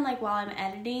listen to them like while I'm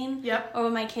editing. Yep. Or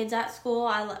when my kid's at school,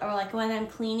 or like when I'm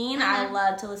cleaning, I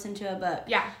love to listen to a book.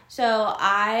 Yeah. So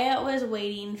I was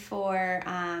waiting for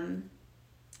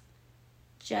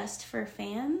Just for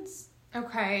Fans.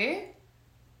 Okay.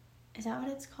 Is that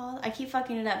what it's called? I keep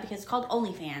fucking it up because it's called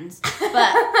OnlyFans. But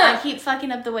I keep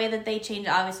fucking up the way that they changed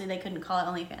it. Obviously, they couldn't call it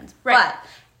OnlyFans. Right. But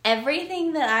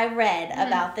everything that I read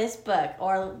about this book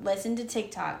or listened to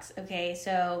TikToks, okay,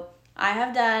 so I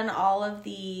have done all of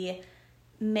the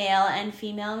male and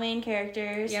female main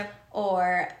characters. Yep.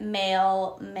 Or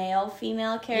male,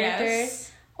 female characters.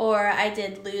 Yes. Or I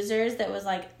did Losers that was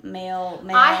like male.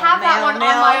 I have that one on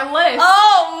my list.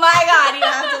 Oh my God, you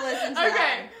have to listen to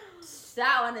that. Okay.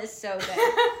 That one is so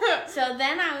good. So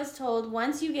then I was told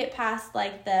once you get past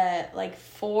like the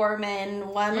 4 men,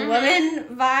 1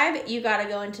 woman vibe, you got to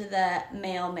go into the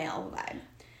male vibe.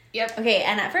 Yep. Okay,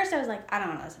 and at first I was like, I don't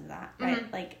want to listen to that,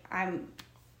 right? Like I'm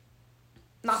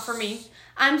not for me.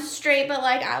 I'm straight, but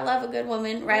like I love a good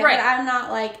woman, right? Right. But I'm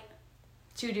not like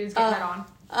 2 dudes getting that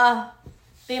on.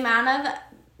 The amount of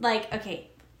like, okay,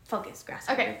 focus,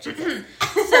 grasshopper. Okay. Jesus.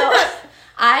 So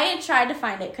I tried to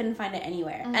find it, couldn't find it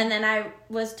anywhere. And then I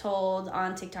was told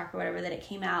on TikTok or whatever that it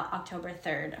came out October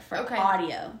 3rd for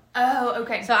audio. Oh,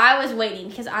 okay. So I was waiting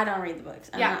because I don't read the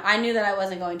books. Yeah. I knew that I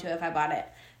wasn't going to if I bought it.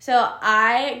 So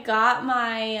I got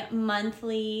my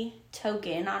monthly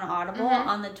token on Audible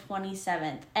on the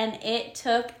 27th, and it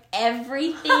took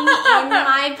everything in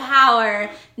my power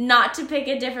not to pick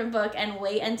a different book and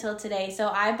wait until today. So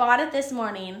I bought it this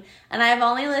morning, and I've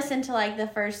only listened to like the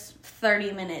first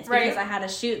 30 minutes because I had a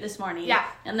shoot this morning. Yeah.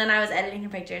 And then I was editing her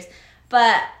pictures.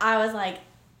 But I was like,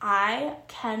 I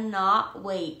cannot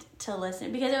wait to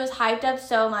listen because it was hyped up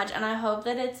so much, and I hope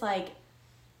that it's like,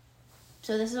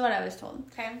 so this is what I was told.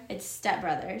 Okay. It's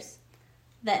stepbrothers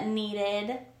that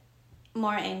needed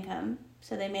more income,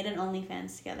 so they made an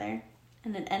OnlyFans together,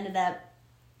 and it ended up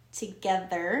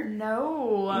together.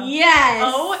 No. Yes.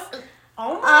 Oh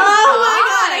my God!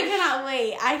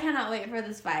 I cannot wait for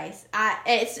the spice.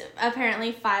 It's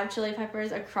apparently 5 chili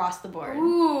peppers across the board.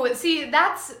 Ooh, see,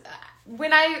 that's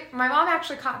when my mom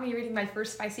actually caught me reading my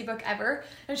first spicy book ever,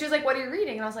 and she was like, "What are you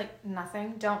reading?" And I was like,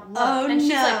 "Nothing, don't look." Oh, and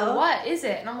she's no. like, "What is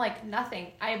it?" And I'm like,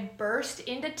 "Nothing." I burst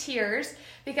into tears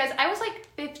because I was like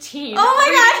 15. Oh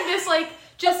my God. Reading this like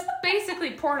just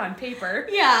basically porn on paper.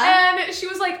 Yeah. And she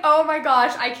was like, "Oh my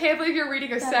gosh, I can't believe you're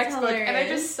reading a That's sex book." And I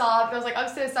hilarious. just sobbed. I was like,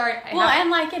 "I'm so sorry." And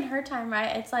like in her time,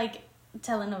 right? It's like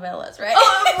telenovelas, right?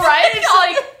 Right?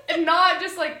 It's like not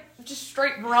just like just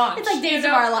straight brunch. It's like Days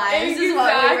of Our Lives is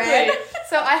what we read.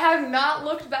 So I have not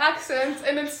looked back since,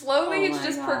 and then slowly Oh it's my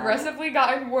just God. progressively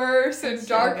gotten worse and That's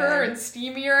so darker good. and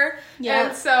steamier. Yeah.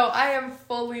 And so I am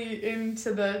fully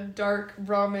into the dark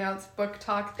romance book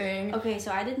talk thing. Okay,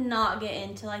 so I did not get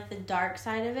into like the dark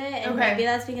side of it, and Okay. maybe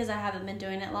that's because I haven't been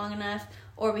doing it long enough,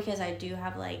 or because I do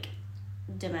have like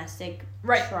domestic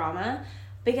Right. trauma.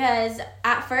 Because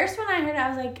at first when I heard it, I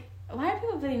was like, why are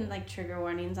people putting like trigger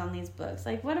warnings on these books?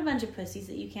 Like, what a bunch of pussies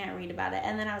that you can't read about it.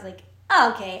 And then I was like,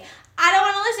 oh, okay, I don't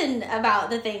want to listen about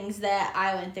the things that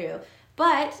I went through.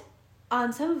 But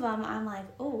on some of them, I'm like,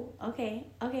 oh, okay,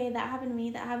 that happened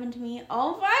to me.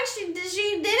 Oh, fuck, she did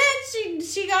it.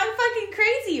 She got fucking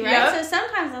crazy, right? Yep. So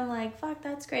sometimes I'm like, fuck,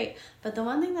 that's great. But the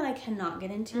one thing that I cannot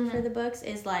get into for the books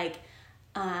is like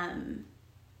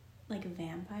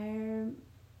vampire.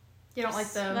 You don't like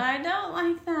the... I don't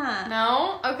like that.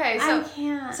 No? Okay, so... I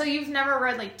can't. So you've never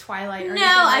read like Twilight or No,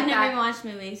 anything like I've never that? even watched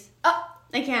movies. Oh.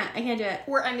 I can't do it.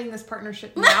 We're ending this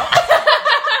partnership now.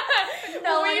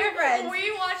 No, we're friends.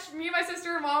 Me and my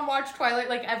sister and mom watched Twilight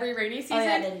like every rainy season. Oh,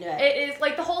 yeah, I didn't do it. It is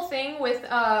like the whole thing with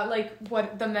like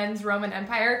what the men's Roman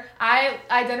Empire. I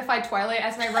identify Twilight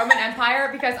as my Roman Empire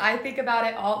because I think about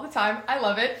it all the time. I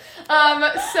love it. Oh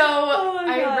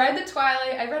my I God. read the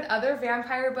Twilight. I read other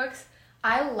vampire books.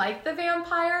 I like the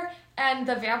vampire, and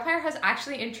the vampire has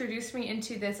actually introduced me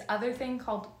into this other thing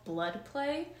called blood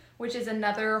play, which is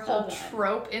another whole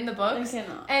trope in the books. I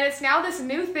cannot. And it's now this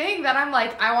new thing that I'm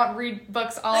like, I want to read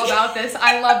books all about this.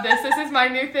 I love this. This is my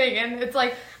new thing. And it's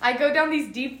like, I go down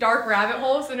these deep, dark rabbit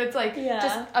holes, and it's like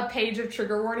just a page of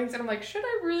trigger warnings. And I'm like, should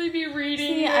I really be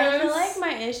reading See, this? I feel like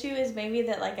my issue is maybe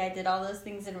that like I did all those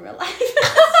things in real life.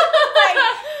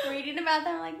 Like reading about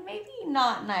them, like maybe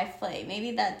not knife play.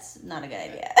 Maybe that's not a good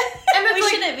idea. And it's we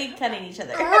like, shouldn't be cutting each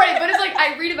other. Right, but it's like,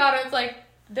 I read about it, it's like,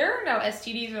 there are no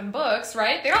STDs in books,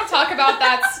 right? They don't talk about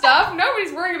that stuff.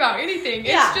 Nobody's worrying about anything.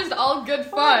 It's just all good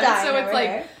fun. So it's like,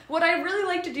 here. would I really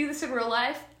like to do this in real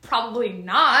life? Probably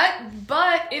not,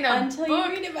 but in a Until book.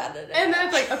 you read about it. And then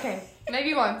it's like, okay,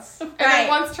 maybe once. And Right. then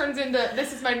once turns into,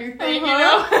 this is my new thing, you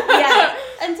Uh-huh. know? Yeah.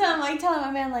 Until I'm like telling my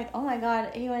man, like, oh my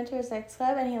God, he went to a sex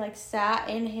club and he like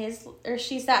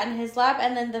she sat in his lap,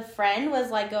 and then the friend was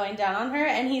like going down on her,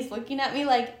 and he's looking at me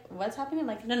like, what's happening? I'm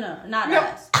like, no, not us. Not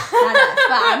us.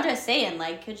 But I'm just saying,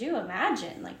 like, could you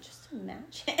imagine? Like, just imagine.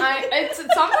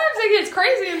 Sometimes it gets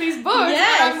crazy in these books.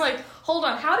 Yes. And I'm like, hold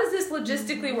on, how does this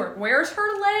logistically work? Where's her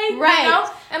leg? Right. You know?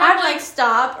 And I'd I'm like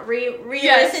stop,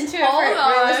 Yes, listen to it, hold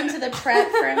on. listen to the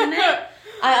prep for a minute.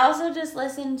 I also just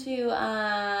listened to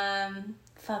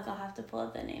I'll have to pull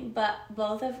up the name, but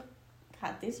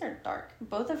these are dark.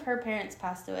 Both of her parents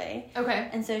passed away. Okay.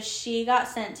 And so she got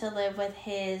sent to live with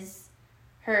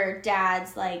her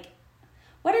dad's, like,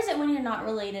 what is it when you're not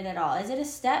related at all? Is it a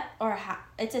step or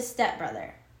it's a step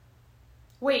brother?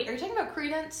 Wait, are you talking about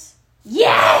Credence?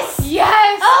 Yes!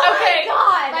 Yes! Oh okay. my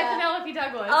God! By Penelope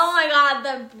Douglas. Oh my God,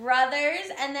 the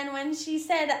brothers. And then when she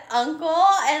said uncle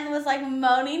and was like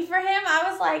moaning for him, I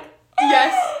was like,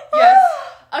 Yes.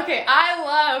 Okay, I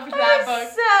loved that book.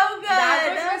 So good.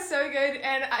 That book was so good,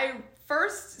 and I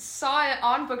first saw it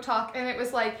on Booktok, and it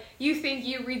was like, you think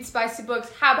you read spicy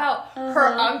books, how about her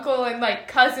uncle and like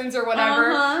cousins or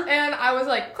whatever? And I was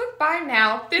like, click buy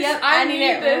now. I need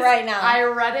it right now. I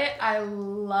read it, I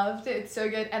loved it, it's so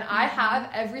good, and I have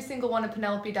every single one of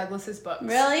Penelope Douglas's books.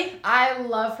 Really? I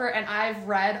love her, and I've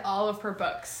read all of her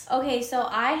books. Okay, so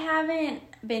I haven't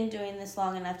been doing this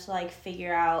long enough to, like,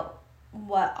 figure out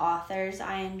what authors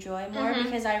I enjoy more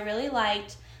because I really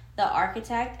liked The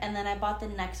Architect, and then I bought the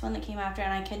next one that came after,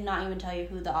 and I could not even tell you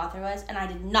who the author was, and I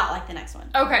did not like the next one.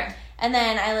 Okay. And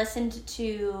then I listened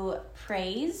to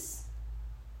Praise.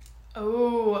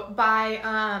 Oh, by,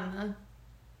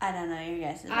 I don't know your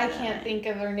guys'. I can't think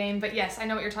of their name, but yes, I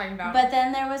know what you're talking about. But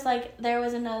then there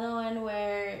was another one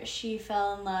where she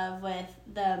fell in love with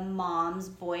the mom's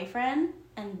boyfriend,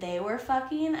 and they were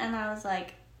fucking, and I was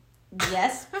like,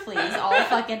 yes, please, all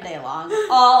fucking day long.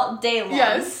 All day long.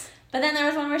 Yes. But then there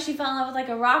was one where she fell in love with, like,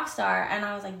 a rock star, and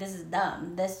I was like, this is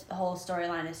dumb. This whole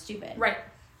storyline is stupid. Right.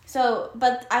 So,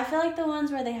 but I feel like the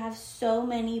ones where they have so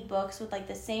many books with, like,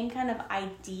 the same kind of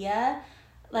idea,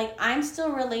 like, I'm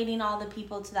still relating all the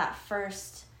people to that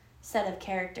first set of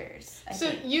characters. I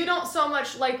think. You don't so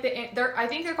much like I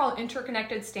think they're called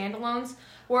interconnected standalones,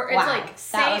 where it's like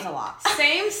that was a lot.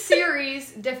 Same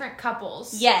series, different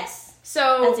couples. Yes.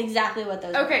 So that's exactly what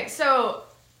those Okay, so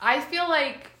I feel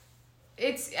like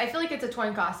it's a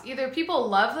coin toss. Either people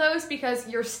love those because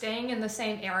you're staying in the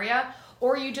same area,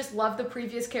 or you just love the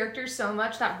previous characters so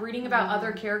much that reading about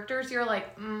other characters, you're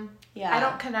like, I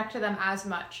don't connect to them as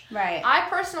much. Right. I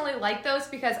personally like those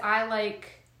because I like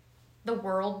the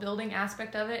world building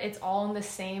aspect of it. It's all in the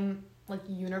same, like,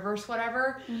 universe,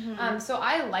 whatever. So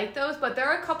I like those, but there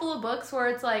are a couple of books where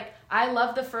it's like, I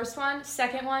love the first one,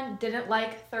 second one, didn't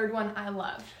like, third one, I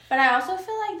love. But I also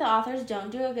feel like the authors don't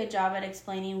do a good job at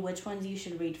explaining which ones you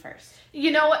should read first.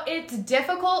 You know, it's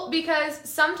difficult because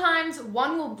sometimes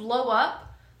one will blow up.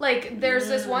 Like, there's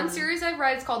this one series I've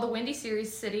read, it's called the Windy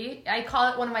Series City. I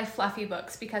call it one of my fluffy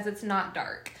books because it's not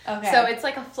dark. Okay. So it's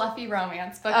like a fluffy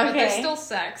romance book, but there's still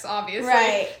sex, obviously.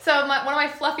 Right. So one of my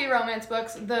fluffy romance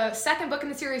books, the second book in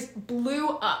the series blew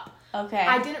up. Okay.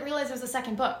 I didn't realize it was the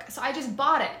second book, so I just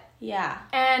bought it. Yeah.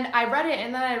 And I read it,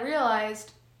 and then I realized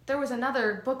there was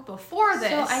another book before this.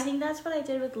 So I think that's what I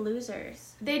did with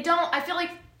Losers. They don't, I feel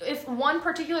like if one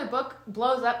particular book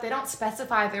blows up, they don't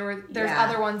specify there's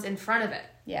other ones in front of it.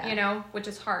 Yeah. You know, which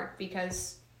is hard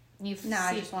because I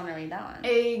just want to read that one.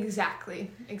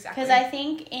 Exactly. Because I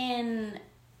think in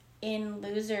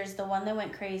Losers, the one that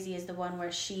went crazy is the one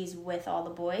where she's with all the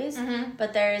boys.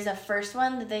 But there is a first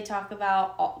one that they talk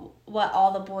about what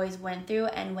all the boys went through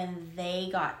and when they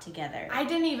got together. I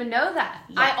didn't even know that.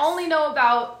 Yes. I only know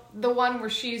about the one where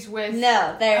she's with...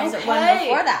 No, there's one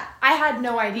before that. I had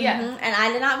no idea. And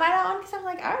I did not buy that one because I was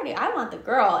like, I want the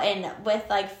girl. And with,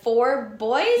 like, 4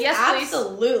 boys? Yes,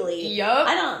 absolutely. Please. Yup.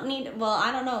 I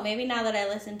don't know. Maybe now that I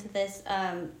listen to this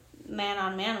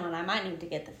man-on-man one, I might need to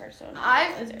get the first one.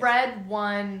 I've read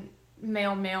one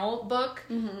male book,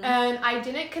 and I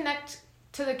didn't connect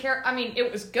to the character. I mean, it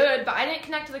was good, but I didn't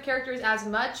connect to the characters as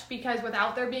much because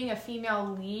without there being a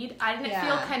female lead, I didn't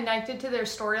feel connected to their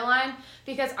storyline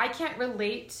because I can't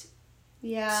relate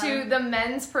to the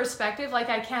men's perspective like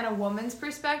I can a woman's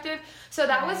perspective. So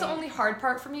that was the only hard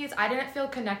part for me is I didn't feel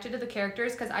connected to the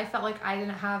characters because I felt like I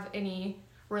didn't have any...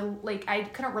 I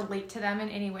couldn't relate to them in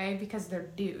any way because they're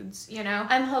dudes, you know?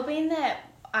 I'm hoping that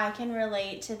I can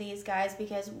relate to these guys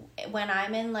because when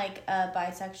I'm in, like, a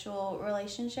bisexual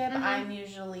relationship, I'm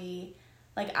usually,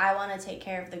 like, I want to take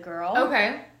care of the girl.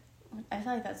 Okay. I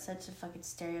feel like that's such a fucking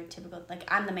stereotypical, like,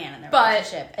 I'm the man in the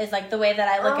relationship. It's, like, the way that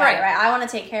I look at it, right? I want to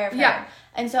take care of her. Yeah.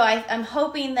 And so I'm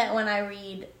hoping that when I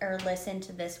read or listen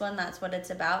to this one, that's what it's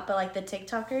about. But, like, the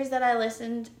TikTokers that I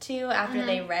listened to after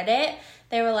they read it,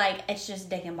 they were like, it's just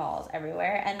dick and balls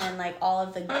everywhere. And then, like, all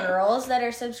of the girls that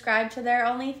are subscribed to their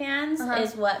OnlyFans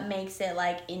is what makes it,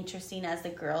 like, interesting as the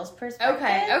girl's perspective.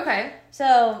 Okay. So,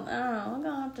 I don't know. We're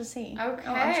going to have to see. Okay.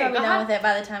 I'm sure I'll be done with it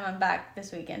by the time I'm back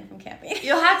this weekend from camping.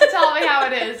 You'll have to tell me how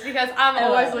it is because I'm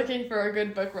always looking for a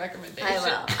good book recommendation. I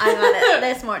will. I got it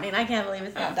this morning. I can't believe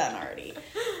it's not done already.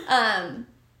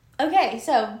 Okay,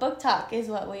 so Booktok is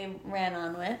what we ran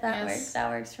on with. That works. That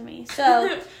works for me.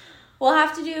 So we'll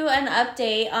have to do an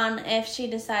update on if she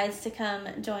decides to come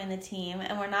join the team.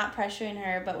 And we're not pressuring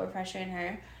her, but we're pressuring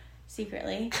her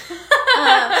secretly.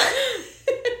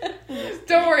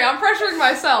 Don't worry, I'm pressuring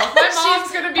myself. My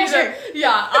mom's going to be there.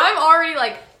 Yeah, I'm already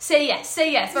like, say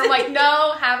yes. But I'm like,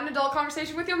 no, have an adult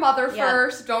conversation with your mother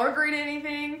first. Don't agree to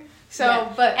anything.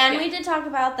 So, we did talk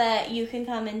about that you can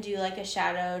come and do, like, a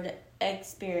shadowed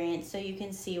experience so you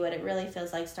can see what it really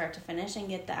feels like start to finish and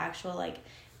get the actual, like,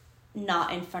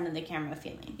 not in front of the camera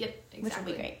feeling. Yep, exactly. Which will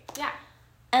be great. Yeah.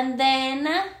 And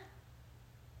then,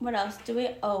 what else do we...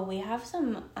 Oh, we have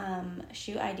some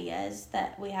shoot ideas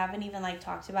that we haven't even, like,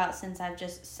 talked about since I've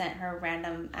just sent her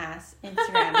random ass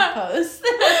Instagram post.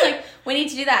 I was like, we need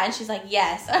to do that. And she's like,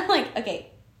 yes. I'm like, okay.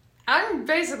 I'm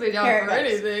basically down for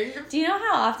anything. Do you know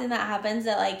how often that happens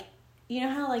that, like, you know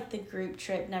how, like, the group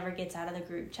trip never gets out of the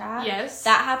group chat? Yes.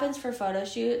 That happens for photo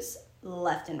shoots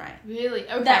left and right. Really?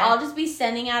 Okay. That I'll just be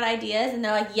sending out ideas, and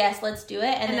they're like, yes, let's do it,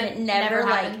 and then it never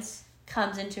like, happens.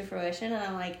 Comes into fruition, and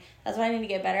I'm like, that's what I need to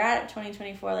get better at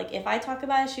 2024. Like, if I talk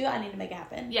about a shoot, I need to make it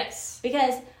happen. Yes.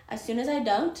 Because as soon as I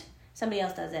don't, somebody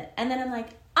else does it. And then I'm like,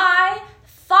 I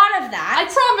thought of that.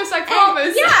 I promise.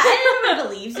 And, yeah, and everyone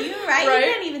believes you, right? Right?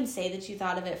 You can't even say that you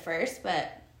thought of it first,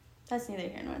 but that's neither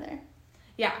here nor there.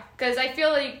 Yeah, because I feel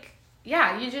like,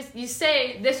 yeah, you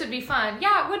say, this would be fun.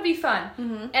 Yeah, it would be fun.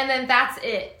 Mm-hmm. And then that's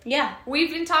it. Yeah. We've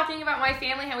been talking about my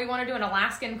family, how we want to do an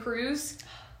Alaskan cruise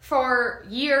for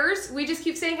years. We just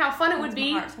keep saying how fun it would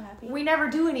be. My heart's so happy. We never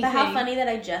do anything. But how funny that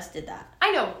I just did that.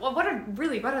 I know. Well, what are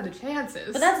the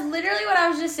chances? But that's literally what I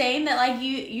was just saying, that, like,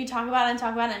 you talk about it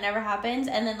and it never happens,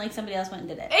 and then, like, somebody else went and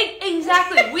did it.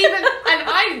 Exactly.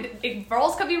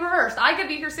 Roles could be reversed. I could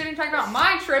be here sitting talking about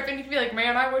my trip, and you could be like,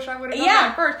 man, I wish I would have done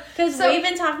that first. Because we've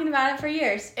been talking about it for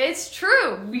years. It's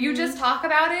true. You just talk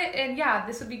about it, and yeah,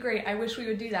 this would be great. I wish we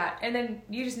would do that. And then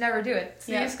you just never do it.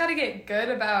 So you just got to get good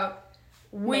about,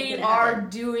 we are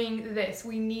doing this.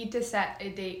 We need to set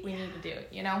a date. We need to do it,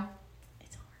 you know?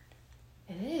 It's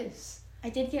hard. It is. I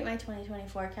did get my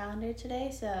 2024 calendar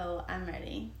today, so I'm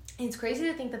ready. It's crazy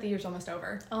to think that the year's almost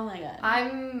over. Oh my god.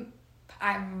 I'm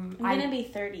gonna be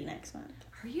 30 next month.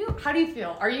 Are you? How do you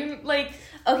feel? Are you, like...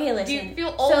 Okay, listen. Do you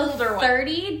feel old or what?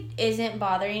 30 isn't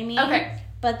bothering me. Okay.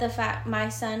 But the fact my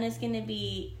son is gonna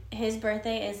be... His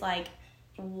birthday is, like,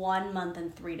 1 month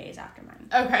and 3 days after mine.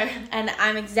 Okay. And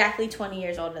I'm exactly 20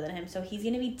 years older than him, so he's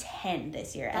gonna be 10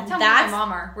 this year. That's and how me and my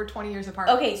mom are. We're 20 years apart.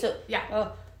 Okay, so... Yeah.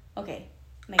 Oh, okay.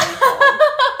 Make me feel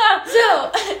old.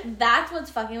 So, that's what's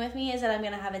fucking with me, is that I'm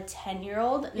gonna have a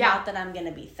 10-year-old, not that I'm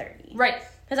gonna be 30. Right.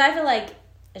 Because I feel like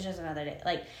it's just another day.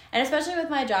 Like, and especially with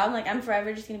my job, like, I'm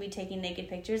forever just gonna be taking naked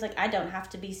pictures. Like, I don't have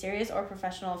to be serious or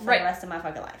professional for the rest of my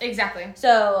fucking life. Exactly.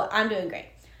 So, I'm doing great.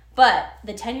 But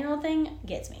the 10-year-old thing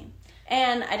gets me.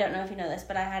 And I don't know if you know this,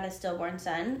 but I had a stillborn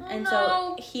son.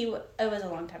 So it was a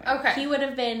long time ago. Okay. He would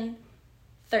have been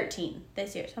 13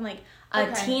 this year. So I'm like, a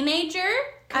teenager?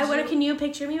 Can you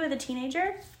picture me with a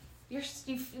teenager? You're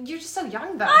just so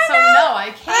young, though. I so, know. no,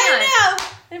 I can't. I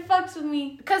know. It fucks with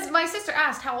me. Because my sister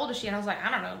asked, how old is she? And I was like, I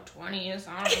don't know, 20s.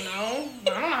 I don't know.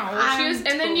 I don't know how old she is.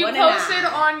 And then you posted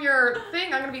on your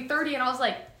thing, I'm going to be 30. And I was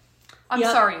like, I'm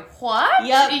sorry, what?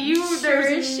 Yep.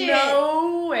 There's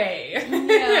no way.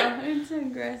 Yeah, it's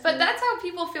aggressive. But that's how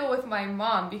people feel with my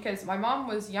mom, because my mom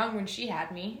was young when she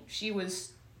had me. She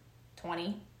was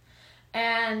 20.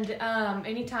 And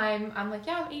anytime I'm like,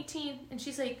 yeah, I'm 18. And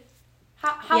she's like,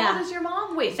 how old is your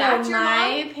mom? Wait, that's your mom?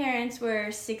 My parents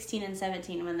were 16 and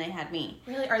 17 when they had me.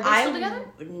 Really? Are they still together?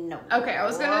 No. Okay, I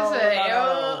was going to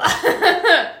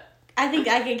say. I think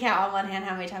I can count on one hand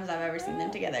how many times I've ever seen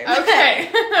them together. Okay.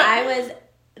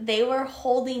 They were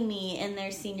holding me in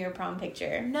their senior prom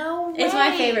picture. No way. It's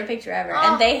my favorite picture ever. Oh.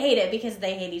 And they hate it because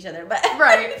they hate each other. But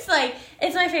it's like,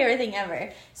 it's my favorite thing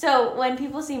ever. So when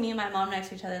people see me and my mom next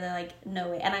to each other, they're like, no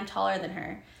way. And I'm taller than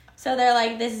her. So they're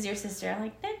like, this is your sister. I'm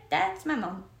like, that's my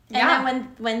mom. And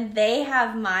then when they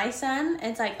have my son,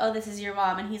 it's like, oh, this is your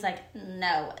mom. And he's like,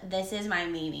 no, this is my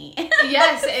Mimi.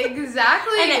 Yes,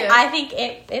 exactly. And I think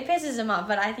it pisses him off,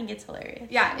 but I think it's hilarious.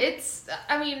 Yeah,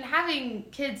 having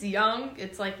kids young,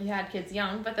 it's like you had kids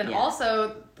young, but then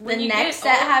also when the you next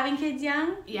get set having kids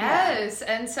young? Yes,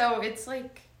 and so it's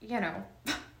like,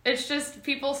 it's just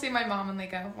people see my mom and they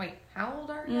go, wait, how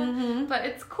old are you? Mm-hmm. But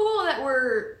it's cool that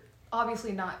we're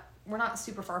obviously we're not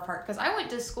super far apart, because I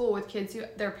went to school with kids who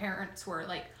their parents were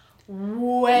like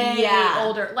way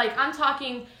older. Like, I'm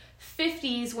talking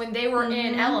 50s when they were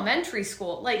in elementary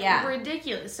school. Like,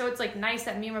 ridiculous. So it's like nice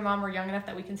that me and my mom were young enough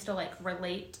that we can still like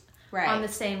relate on the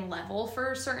same level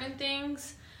for certain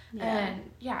things. Yeah.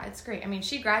 And it's great. I mean,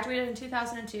 she graduated in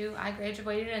 2002. I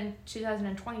graduated in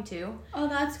 2022. Oh,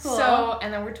 that's cool. So,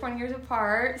 and then we're 20 years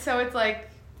apart. So it's like,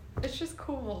 it's just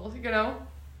cool,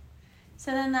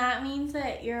 So then that means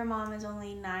that your mom is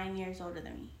only 9 years older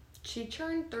than me. She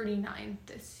turned 39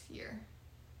 this year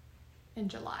in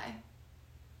July,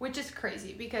 which is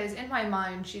crazy because in my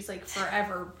mind she's like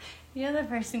forever. You know the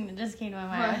first thing that just came to my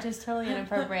mind, which is totally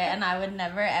inappropriate, and I would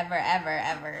never, ever, ever,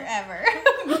 ever, ever.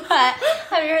 But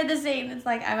have you heard the saying? It's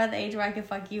like, I'm at the age where I can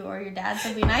fuck you or your dad,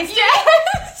 so be nice to me.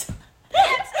 Yes! So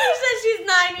she says she's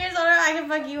 9 years older, I can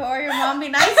fuck you or your mom, be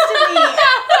nice to me.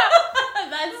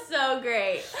 That's so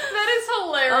great. That is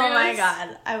hilarious. Oh my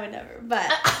god, I would never,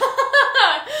 but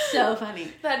so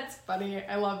funny. That's funny.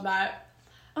 I love that.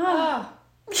 Oh.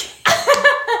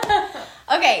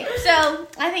 Okay, so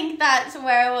I think that's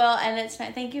where we'll end it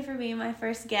tonight. Thank you for being my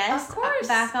first guest. Of course.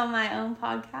 Back on my own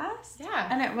podcast. Yeah.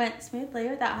 And it went smoothly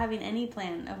without having any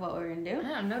plan of what we were going to do.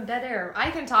 Yeah, no dead air.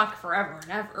 I can talk forever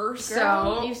and ever, Girl,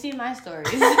 so... you've seen my stories.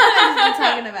 I've been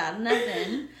talking about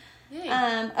nothing. Yay.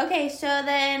 Okay, so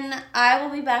then I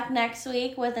will be back next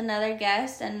week with another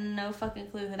guest, and no fucking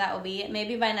clue who that will be.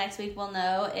 Maybe by next week we'll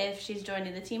know if she's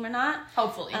joining the team or not.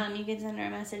 Hopefully. You can send her a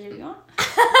message if you want.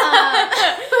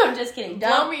 I'm just kidding.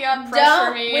 Blow me up,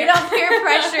 pressure me. We don't peer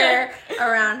pressure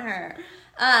around her.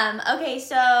 Okay,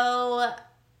 so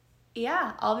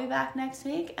yeah, I'll be back next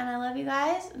week, and I love you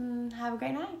guys, and have a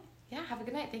great night. Yeah, have a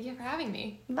good night. Thank you for having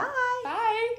me. Bye. Bye.